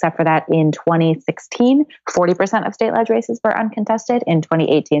ask, except for that in 2016, 40% of state leg races were uncontested. In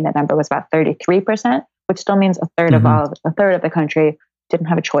 2018, that number was about 33%, which still means a third of the country didn't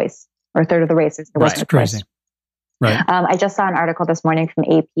have a choice, or a third of the races there wasn't a choice. Crazy. Right. I just saw an article this morning from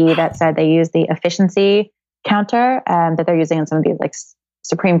AP that said they use the efficiency counter that they're using in some of these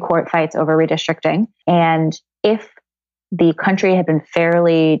Supreme Court fights over redistricting. And if the country had been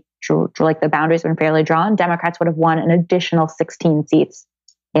fairly, like the boundaries had been fairly drawn, Democrats would have won an additional 16 seats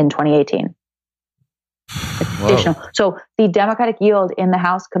in 2018. Additional. So the Democratic yield in the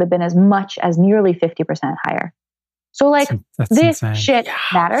House could have been as much as nearly 50% higher. So like that's this insane. shit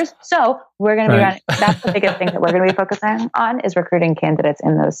matters. So we're going to be running. That's the biggest thing that we're going to be focusing on is recruiting candidates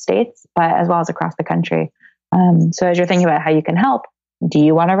in those states, but as well as across the country. So as you're thinking about how you can help, do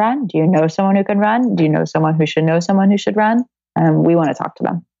you want to run? Do you know someone who can run? Do you know someone who should know someone who should run? We want to talk to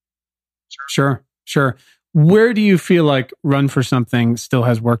them. Sure. Where do you feel like Run for Something still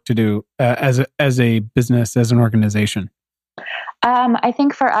has work to do as a business, as an organization? I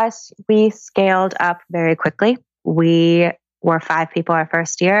think for us, we scaled up very quickly. We were 5 people our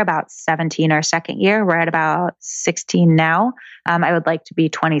first year, about 17 our second year. We're at about 16 now. I would like to be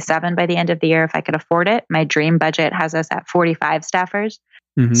 27 by the end of the year if I could afford it. My dream budget has us at 45 staffers.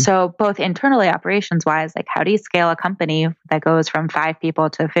 Mm-hmm. So both internally, operations wise, like how do you scale a company that goes from 5 people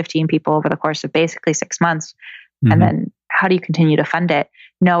to 15 people over the course of basically 6 months? Mm-hmm. And then how do you continue to fund it,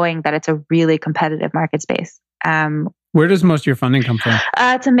 knowing that it's a really competitive market space? Where does most of your funding come from?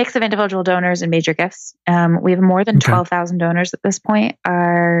 It's a mix of individual donors and major gifts. We have more than 12,000 donors at this point.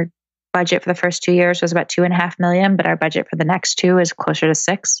 Our budget for the first 2 years was about $2.5 million, but our budget for the next 2 is closer to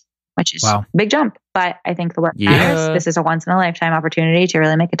 6, which is a big jump. But I think the work matters. This is a once in a lifetime opportunity to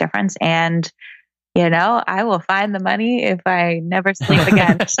really make a difference. And, I will find the money if I never sleep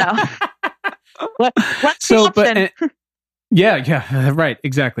again. So what's the option? Yeah, right.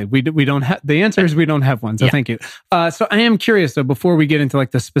 Exactly. We don't have, the answer is we don't have one. So thank you. So I am curious though, before we get into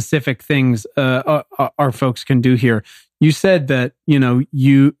like the specific things our folks can do here, you said that,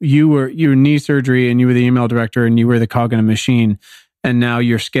 you were knee surgery and you were the email director and you were the cog in a machine. And now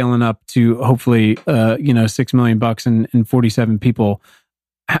you're scaling up to hopefully, $6 million and 47 people.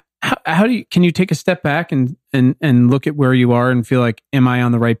 How can you take a step back and look at where you are and feel like, am I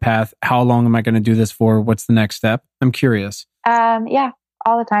on the right path? How long am I going to do this for? What's the next step? I'm curious. Yeah,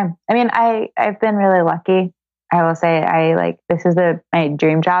 all the time. I mean, I've been really lucky. I will say this is my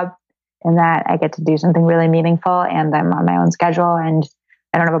dream job in that I get to do something really meaningful and I'm on my own schedule and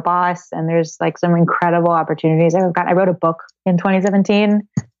I don't have a boss and there's like some incredible opportunities I wrote a book in 2017,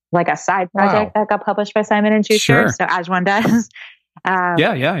 like a side project that got published by Simon & Schuster. Sure. So as one does.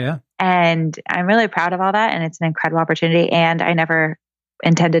 Yeah. And I'm really proud of all that. And it's an incredible opportunity. And I never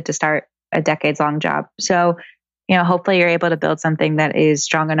intended to start a decades-long job. So, hopefully you're able to build something that is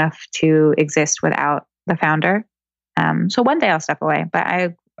strong enough to exist without the founder. So one day I'll step away, but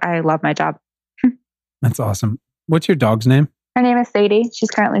I love my job. That's awesome. What's your dog's name? Her name is Sadie. She's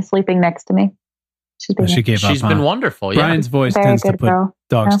currently sleeping next to me. She gave up. She's been wonderful. Yeah. Brian's voice Very tends to put girl.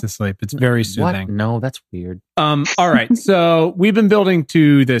 dogs to sleep. It's very soothing. What? No, that's weird. All right. So we've been building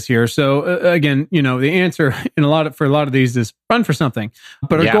to this here. So again, the answer for a lot of these is run for something.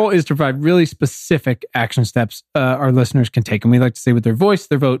 But our goal is to provide really specific action steps our listeners can take. And we like to say with their voice,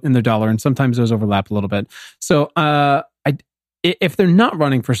 their vote, and their dollar. And sometimes those overlap a little bit. So if they're not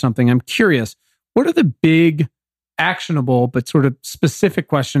running for something, I'm curious, what are the big, actionable, but sort of specific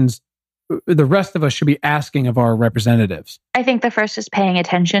questions the rest of us should be asking of our representatives? I think the first is paying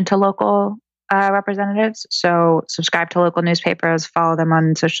attention to local representatives. So subscribe to local newspapers, follow them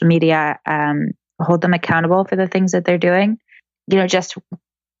on social media, hold them accountable for the things that they're doing. You asked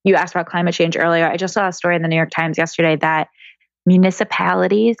about climate change earlier. I just saw a story in the New York Times yesterday that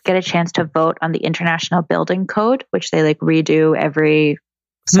municipalities get a chance to vote on the International Building Code, which they redo every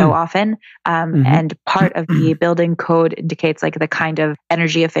so often. And part of the building code indicates the kind of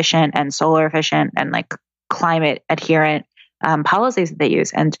energy efficient and solar efficient and climate adherent policies that they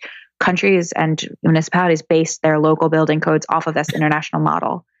use. And countries and municipalities base their local building codes off of this international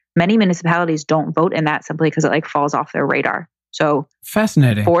model. Many municipalities don't vote in that simply because it falls off their radar. So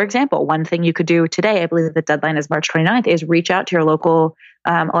fascinating. For example, one thing you could do today, I believe the deadline is March 29th, is reach out to your local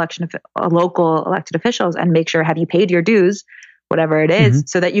local elected officials and make sure, have you paid your dues, whatever it is,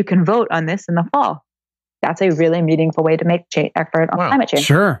 so that you can vote on this in the fall. That's a really meaningful way to make effort on climate change.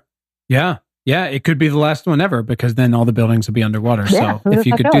 Sure. Yeah. Yeah. It could be the last one ever because then all the buildings will be underwater. So if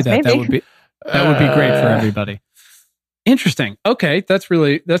you could do that, that would be great for everybody. Interesting. Okay. That's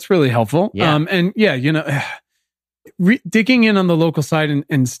really helpful. Yeah. And digging in on the local side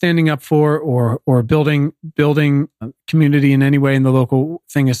and standing up for or building community in any way in the local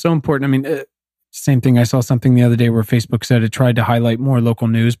thing is so important. I mean, same thing. I saw something the other day where Facebook said it tried to highlight more local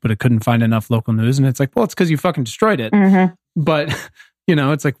news, but it couldn't find enough local news. And it's well, it's because you fucking destroyed it. But,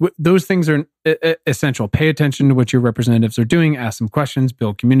 it's those things are essential. Pay attention to what your representatives are doing, ask them questions,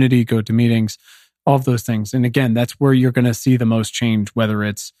 build community, go to meetings, all of those things. And again, that's where you're going to see the most change, whether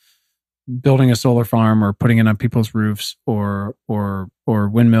it's, building a solar farm or putting it on people's roofs or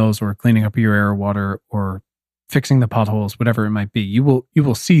windmills or cleaning up your air or water or fixing the potholes, whatever it might be. You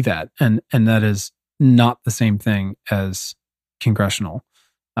will see that, and that is not the same thing as congressional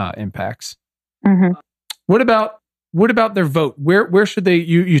impacts. Mm-hmm. What about their vote? Where should they?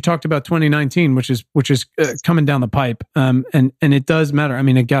 You talked about 2019, which is coming down the pipe, and it does matter. I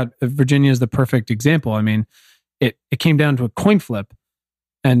mean, Virginia is the perfect example. I mean, it came down to a coin flip,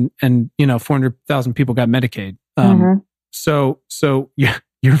 and 400,000 people got Medicaid. So yeah,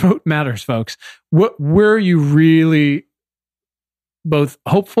 your vote matters, folks. Where are you really both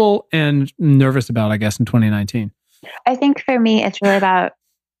hopeful and nervous about, I guess, in 2019? I think for me, it's really about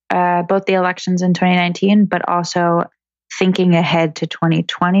both the elections in 2019, but also thinking ahead to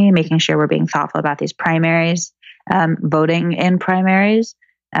 2020, making sure we're being thoughtful about these primaries, voting in primaries.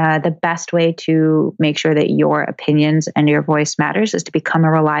 The best way to make sure that your opinions and your voice matters is to become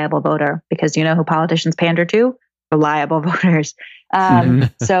a reliable voter, because you know who politicians pander to? Reliable voters.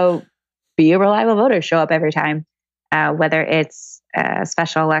 So be a reliable voter, show up every time, whether it's a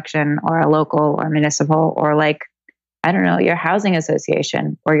special election or a local or municipal or like, I don't know, your housing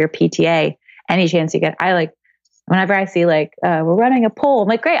association or your PTA, any chance you get. Whenever I see we're running a poll, I'm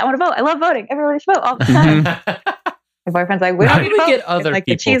like, great, I want to vote. I love voting. Everybody should vote all the time. My boyfriend's like, how do we get other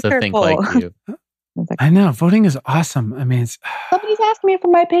people to think like you? I know, voting is awesome. I mean, somebody's asking me for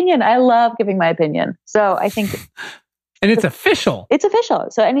my opinion. I love giving my opinion. So I think, and it's official. It's official.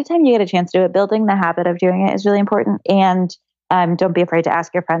 So anytime you get a chance to do it, building the habit of doing it is really important. And don't be afraid to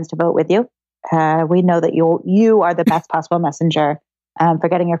ask your friends to vote with you. We know that you are the best possible messenger for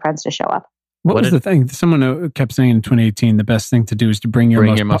getting your friends to show up. What was the thing? Someone kept saying in 2018, the best thing to do is to bring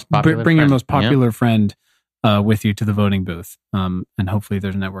your most popular friend with you to the voting booth. And hopefully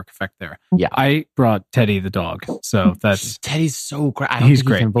there's a network effect there. Yeah. I brought Teddy the dog. So that's... Teddy's so great. He's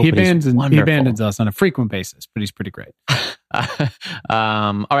great. He abandons us on a frequent basis, but he's pretty great.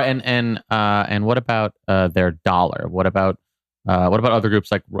 All right. And what about their dollar? What about other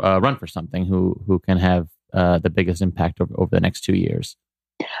groups like Run for Something who can have the biggest impact over the next 2 years?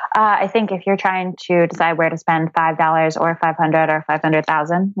 I think if you're trying to decide where to spend $5 or $500 or $500,000, I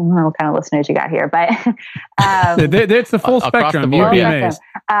don't know what kind of listeners you got here, but it's the full spectrum. You'd be amazed.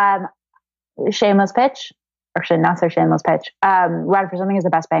 Shameless pitch, or should not say shameless pitch. Run for Something is the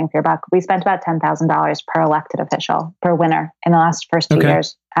best bang for your buck. We spent about $10,000 per elected official per winner in the first 2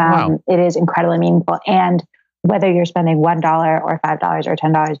 years. Wow. It is incredibly meaningful, and whether you're spending $1 or $5 or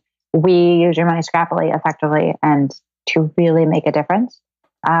 $10, we use your money scrappily, effectively, and to really make a difference.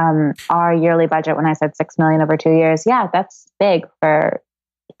 Our yearly budget, when I said $6 million over 2 years, that's big for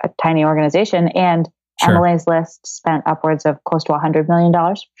a tiny organization. And sure. Emily's List spent upwards of close to $100 million.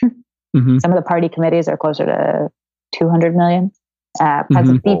 Mm-hmm. Some of the party committees are closer to $200 million. Some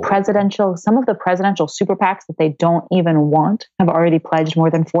of the presidential super PACs that they don't even want have already pledged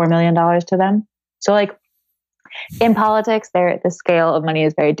more than $4 million to them. So in politics, the scale of money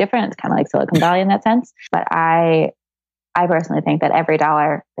is very different. It's kind of like Silicon Valley in that sense. But I personally think that every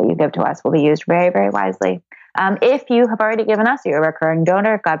dollar that you give to us will be used very, very wisely. If you have already given us, you're a recurring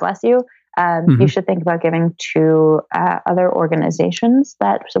donor, God bless you. You should think about giving to other organizations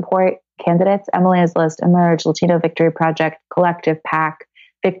that support candidates. Emily's List, Emerge, Latino Victory Project, Collective PAC,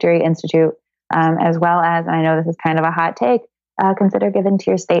 Victory Institute, as well as, and I know this is kind of a hot take, consider giving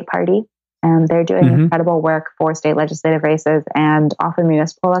to your state party. They're doing incredible work for state legislative races and often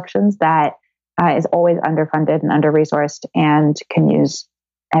municipal elections that is always underfunded and under-resourced and can use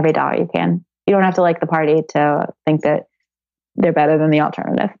every dollar you can. You don't have to like the party to think that they're better than the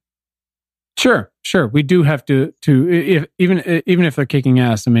alternative. Sure. We do have to even if they're kicking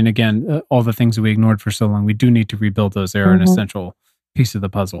ass. I mean, again, all the things that we ignored for so long, we do need to rebuild those. They're an essential piece of the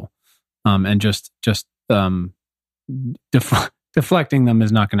puzzle. And just deflecting them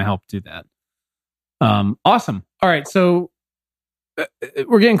is not going to help do that. Awesome. All right. So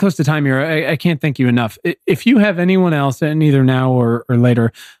we're getting close to time here. I can't thank you enough. If you have anyone else, and either now or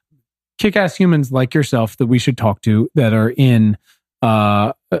later, kick-ass humans like yourself that we should talk to that are in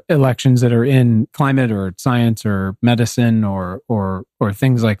elections, that are in climate or science or medicine or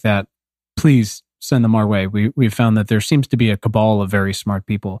things like that, please send them our way. We've found that there seems to be a cabal of very smart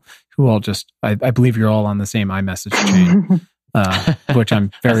people who all just, I believe you're all on the same iMessage chain, which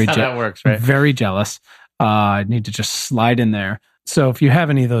I'm very, that works, right? Very jealous. I need to just slide in there. So if you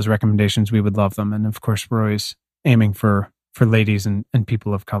have any of those recommendations, we would love them. And of course, we're always aiming for ladies and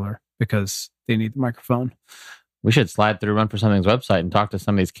people of color because they need the microphone. We should slide through Run for Something's website and talk to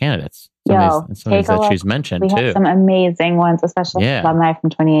some of these candidates. Some of these that she's mentioned too. We have some amazing ones, especially alumni from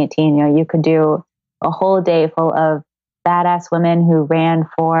 2018. You could do a whole day full of badass women who ran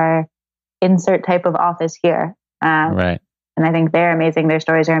for insert type of office here. Right. And I think they're amazing. Their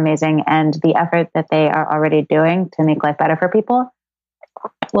stories are amazing. And the effort that they are already doing to make life better for people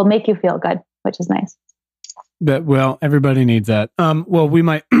will make you feel good, which is nice. Well, everybody needs that. Well, we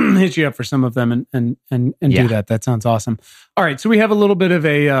might hit you up for some of them and do that. That sounds awesome. All right. So we have a little bit of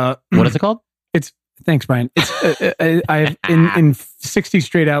a, what is it called? Thanks, Brian. It's I have in 60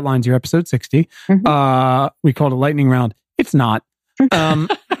 straight outlines, your episode 60. We called a lightning round. It's not.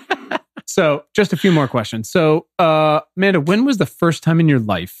 So just a few more questions. So, Amanda, when was the first time in your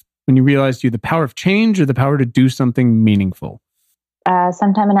life when you realized you had the power of change or the power to do something meaningful?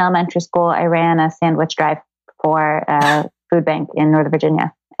 Sometime in elementary school, I ran a sandwich drive for a food bank in Northern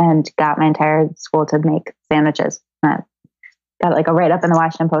Virginia and got my entire school to make sandwiches. Got like a write-up in the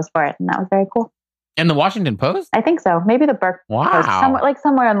Washington Post for it, and that was very cool. In the Washington Post? I think so. Maybe the Burke Post,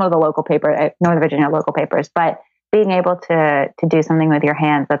 somewhere in one of the local paper, Northern Virginia local papers. But being able to do something with your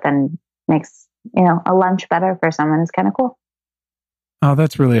hands that then makes a lunch better for someone is kind of cool. Oh,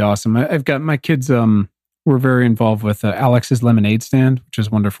 that's really awesome. I've got my kids. We're very involved with Alex's Lemonade Stand, which is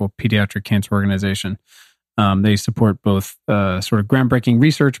a wonderful pediatric cancer organization. They support both sort of groundbreaking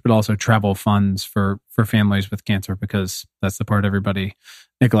research, but also travel funds for families with cancer, because that's the part everybody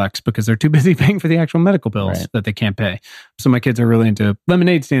neglects because they're too busy paying for the actual medical bills that they can't pay. So my kids are really into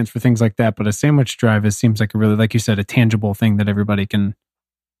lemonade stands for things like that. But a sandwich drive seems like a really, like you said, a tangible thing that everybody can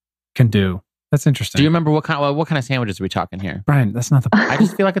do. That's interesting. Do you remember what kind of sandwiches are we talking here? Brian, that's not the I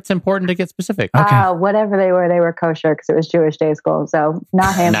just feel like it's important to get specific. Okay. Whatever they were kosher because it was Jewish day school. So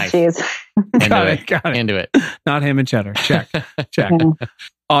not ham and cheese. Got it. Into it. Not ham and cheddar. Check.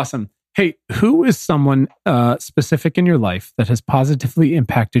 Awesome. Hey, who is someone specific in your life that has positively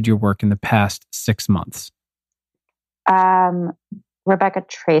impacted your work in the past 6 months? Rebecca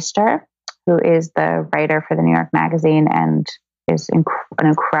Traister, who is the writer for the New York Magazine and is an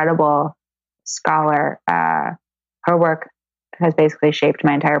incredible scholar. Her work has basically shaped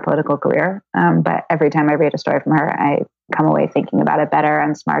my entire political career. But every time I read a story from her, I come away thinking about it better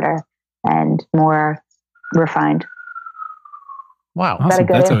and smarter and more refined. Wow. Awesome.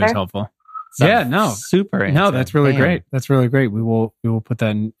 That's always helpful. Super. No, that's really great. That's really great. We will put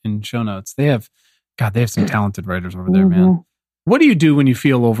that in show notes. They have some talented writers over there, man. What do you do when you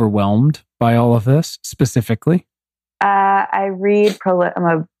feel overwhelmed by all of this specifically? I read. I'm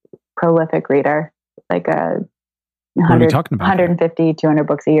a prolific reader, like a 150, 200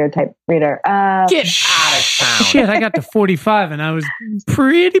 books a year type reader. Get out of town. Shit, I got to 45 and I was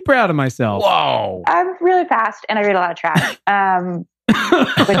pretty proud of myself. Whoa. I'm really fast and I read a lot of trash,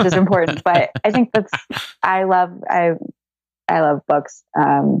 which is important. But I think I love books,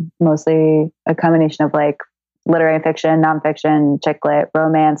 mostly a combination of like literary fiction, nonfiction, chick lit,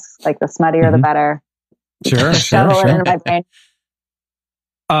 romance, like the smuttier the better. Sure. Into my brain.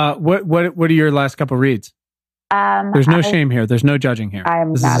 What are your last couple reads? There's no shame here. There's no judging here.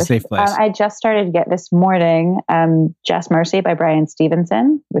 This is a safe place. I just started to get this morning, Just Mercy by Brian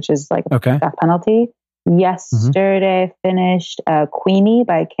Stevenson, which is like a death penalty. Yesterday finished Queenie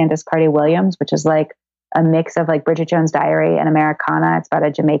by Candace Carty-Williams, which is like a mix of like Bridget Jones' Diary and Americana. It's about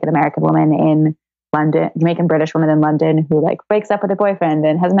a Jamaican American woman in London, Jamaican British woman in London who like breaks up with her boyfriend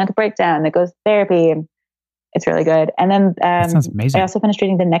and has a mental breakdown that goes to therapy. It's really good. And then that sounds amazing. I also finished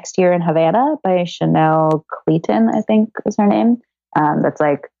reading The Next Year in Havana by Chanel Clayton, I think is her name. That's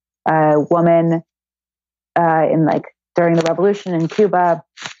like a woman in like during the revolution in Cuba,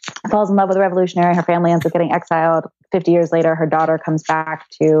 falls in love with a revolutionary. Her family ends up getting exiled. 50 years later, her daughter comes back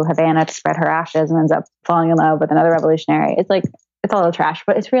to Havana to spread her ashes and ends up falling in love with another revolutionary. It's like, it's a little trash,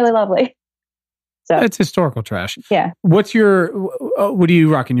 but it's really lovely. So it's historical trash. Yeah. What are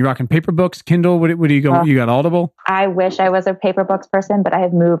you rocking? You rocking paper books, Kindle? What do you go? You got Audible? I wish I was a paper books person, but I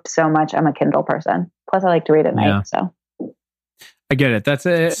have moved so much. I'm a Kindle person. Plus I like to read at night. So I get it.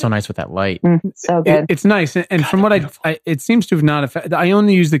 It's so nice with that light. So good. It's nice. And from what it seems to have not affected. I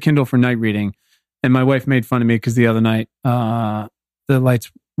only use the Kindle for night reading, and my wife made fun of me because the other night the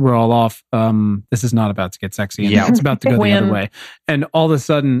lights were all off. This is not about to get sexy. And it's about to go the other way. And all of a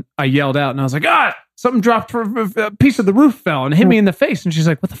sudden I yelled out and I was like, something dropped, a piece of the roof fell and hit me in the face. And she's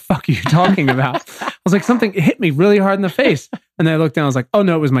like, what the fuck are you talking about? I was like, something hit me really hard in the face. And then I looked down, I was like, oh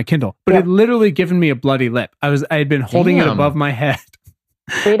no, it was my Kindle. But it literally given me a bloody lip. I had been holding it above my head.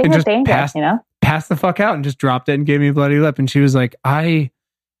 Reading is dangerous, passed the fuck out and just dropped it and gave me a bloody lip. And she was like, I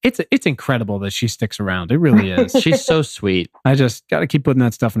it's incredible that she sticks around. It really is. She's so sweet. I just got to keep putting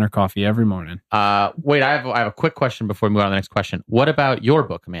that stuff in her coffee every morning. Wait, I have a quick question before we move on to the next question. What about your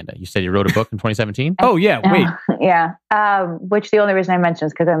book, Amanda? You said you wrote a book in 2017? Oh, yeah. Wait. Yeah. Which the only reason I mentioned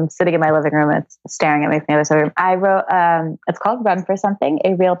is because I'm sitting in my living room and it's staring at me from the other side of the room. I wrote, it's called Run for Something,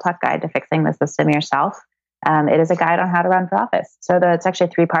 a Real Talk Guide to Fixing the System Yourself. It is a guide on how to run for office. So it's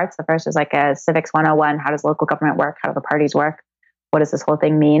actually 3 parts. The first is like a civics 101. How does local government work? How do the parties work? What does this whole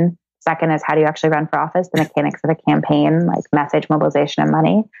thing mean? Second is how do you actually run for office? The mechanics of a campaign, like message, mobilization, and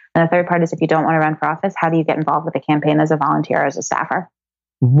money. And the third part is if you don't want to run for office, how do you get involved with the campaign as a volunteer, as a staffer?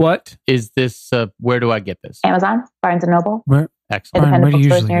 What is this? Where do I get this? Amazon, Barnes & Noble. Where? Excellent. Where do you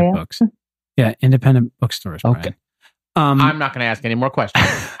usually get books? Yeah, independent bookstores. Okay. I'm not going to ask any more questions.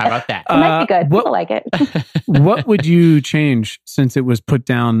 How about that? It might be good. People like it. What would you change since it was put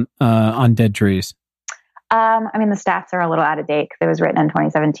down on Dead Trees? I mean, the stats are a little out of date because it was written in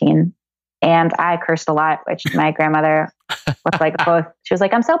 2017. And I cursed a lot, which my grandmother looked like both. She was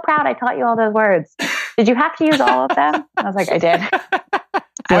like, I'm so proud I taught you all those words. Did you have to use all of them? I was like, I did.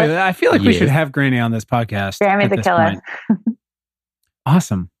 Boy, I feel like we should have Granny on this podcast. Grammy's a killer.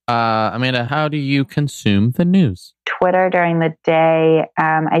 Awesome. Amanda, how do you consume the news? Twitter during the day.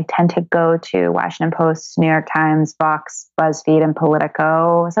 I tend to go to Washington Post, New York Times, Vox, BuzzFeed, and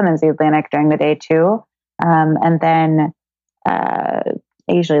Politico. Sometimes the Atlantic during the day too. And then I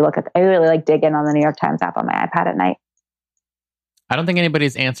really like dig in on the New York Times app on my iPad at night. I don't think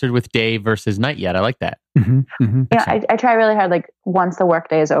anybody's answered with day versus night yet. I like that. Mm-hmm, mm-hmm. Yeah, I try really hard, like once the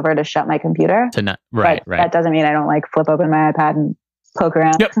workday is over, to shut my computer. Right. That doesn't mean I don't like flip open my iPad and poke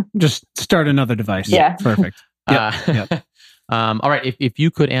around. Yep. Just start another device. Yeah. Perfect. Yep. All right. If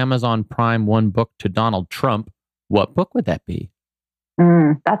you could Amazon Prime one book to Donald Trump, what book would that be?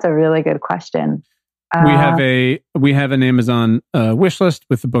 That's a really good question. We have an Amazon wish list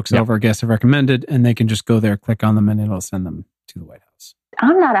with the books all of our guests have recommended, and they can just go there, click on them, and it'll send them to the White House.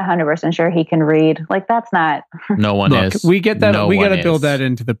 I'm not 100% sure he can read. Like, that's not. No one is. We get that. We got to build that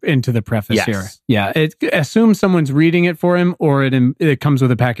into the preface here. Yeah. It assumes someone's reading it for him, or it comes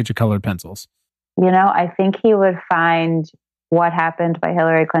with a package of colored pencils. I think he would find What Happened by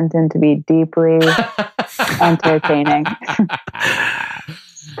Hillary Clinton to be deeply entertaining.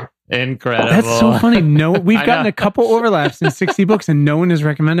 Incredible. That's so funny. No, we've gotten a couple overlaps in 60 books and no one has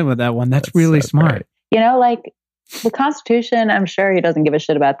recommended with that one. That's really so smart. Great. Like the Constitution, I'm sure he doesn't give a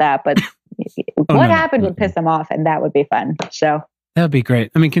shit about that, but what happened would piss him off, and that would be fun. So that would be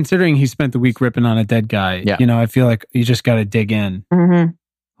great. I mean, considering he spent the week ripping on a dead guy, I feel like you just got to dig in. Mm-hmm.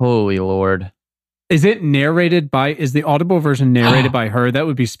 Holy Lord. Is the Audible version narrated by her? That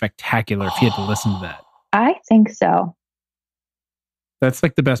would be spectacular if you had to listen to that. I think so. That's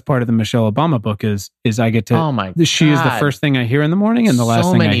like the best part of the Michelle Obama book is I get to. Oh my God. She is the first thing I hear in the morning and the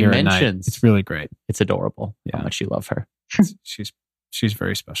last thing I hear mentions. at night. It's really great. It's adorable. Yeah. How much you love her. She's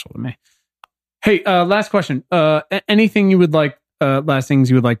very special to me. Hey, last question. Anything you would like? Last things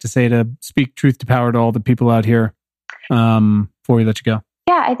you would like to say to speak truth to power to all the people out here before we let you go?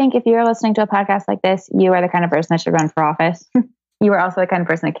 Yeah, I think if you're listening to a podcast like this, you are the kind of person that should run for office. You are also the kind of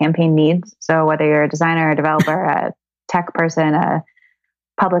person a campaign needs. So whether you're a designer, a developer, a tech person, a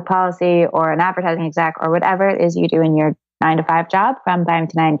public policy, or an advertising exec, or whatever it is you do in your 9-to-5 job, from 5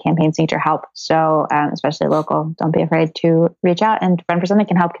 to 9 campaigns need your help. So especially local, don't be afraid to reach out, and Run for Something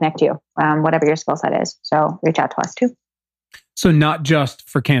can help connect you, whatever your skill set is. So reach out to us too. So not just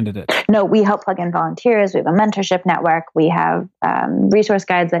for candidates. No, we help plug in volunteers. We have a mentorship network. We have resource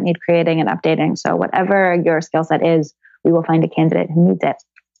guides that need creating and updating. So whatever your skill set is, we will find a candidate who needs it.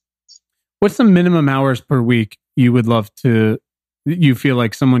 What's the minimum hours per week you would love to, you feel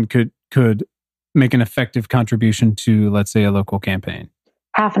like someone could make an effective contribution to, let's say, a local campaign?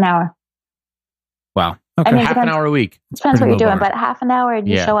 Half an hour. Wow. Okay. I mean, half an hour a week. Depends what you're doing, but half an hour and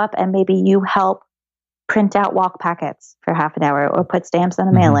you show up and maybe you help print out walk packets for half an hour, or put stamps on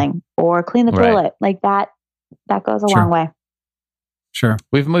a mailing, or clean the toilet. Like that goes a long way. Sure.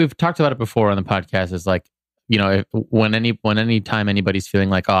 We've talked about it before on the podcast. Is like, when any time anybody's feeling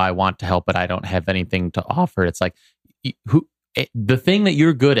like, oh, I want to help, but I don't have anything to offer. It's like, the thing that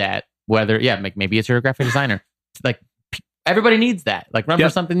you're good at, whether, maybe it's you're a graphic designer, like everybody needs that. Like Run for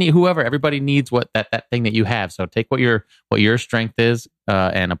Something, whoever, everybody needs what that thing that you have. So take what your strength is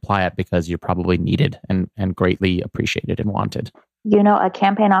and apply it, because you're probably needed and greatly appreciated and wanted. A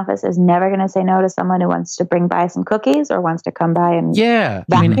campaign office is never going to say no to someone who wants to bring by some cookies or wants to come by and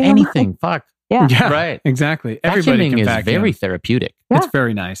anything. Fuck. Yeah, right. Exactly. Everybody can is very therapeutic. Yeah. It's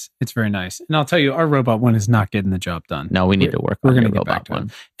very nice. It's very nice. And I'll tell you, our robot one is not getting the job done. No, we need to work on the robot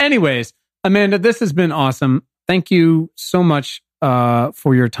one. Anyways, Amanda, this has been awesome. Thank you so much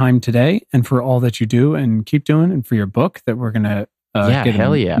for your time today and for all that you do and keep doing, and for your book that we're going to get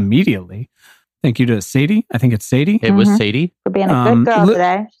immediately. Thank you to Sadie. I think it's Sadie. It was Sadie. For being a good girl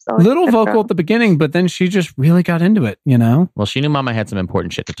today. Little vocal at the beginning, but then she just really got into it, you know? Well, she knew Mama had some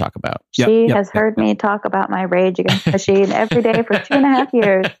important shit to talk about. She has heard me talk about my rage against the machine every day for 2.5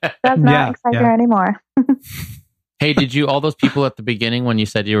 years. Does not excite her anymore. Hey, did you, all those people at the beginning when you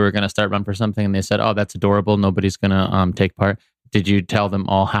said you were going to start Run for Something and they said, oh, that's adorable, nobody's going to take part, did you tell them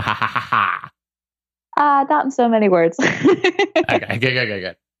all, ha ha ha ha ha? Not in so many words. Okay,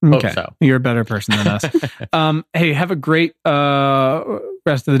 good. Okay. So. You're a better person than us. Hey, have a great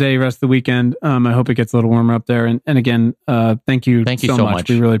rest of the day, rest of the weekend. I hope it gets a little warmer up there. And again, thank you so much.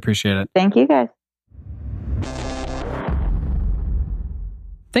 We really appreciate it. Thank you, guys.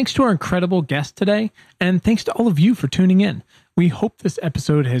 Thanks to our incredible guest today, and thanks to all of you for tuning in. We hope this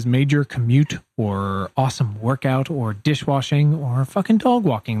episode has made your commute or awesome workout or dishwashing or fucking dog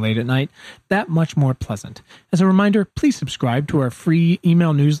walking late at night that much more pleasant. As a reminder, please subscribe to our free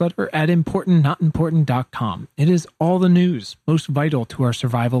email newsletter at importantnotimportant.com. It is all the news most vital to our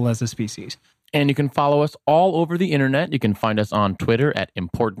survival as a species. And you can follow us all over the internet. You can find us on Twitter at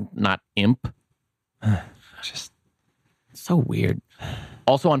importantnotimp. Just so weird.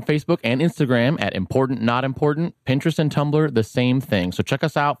 Also on Facebook and Instagram at Important Not Important. Pinterest and Tumblr, the same thing. So check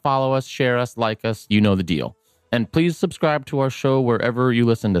us out, follow us, share us, like us. You know the deal. And please subscribe to our show wherever you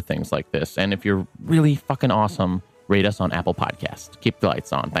listen to things like this. And if you're really fucking awesome, rate us on Apple Podcasts. Keep the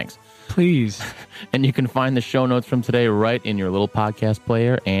lights on. Thanks. Please. And you can find the show notes from today right in your little podcast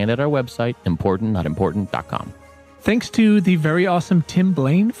player and at our website, importantnotimportant.com. Thanks to the very awesome Tim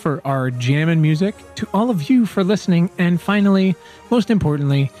Blaine for our jammin' music, to all of you for listening, and finally, most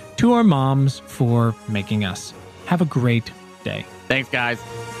importantly, to our moms for making us. Have a great day. Thanks, guys.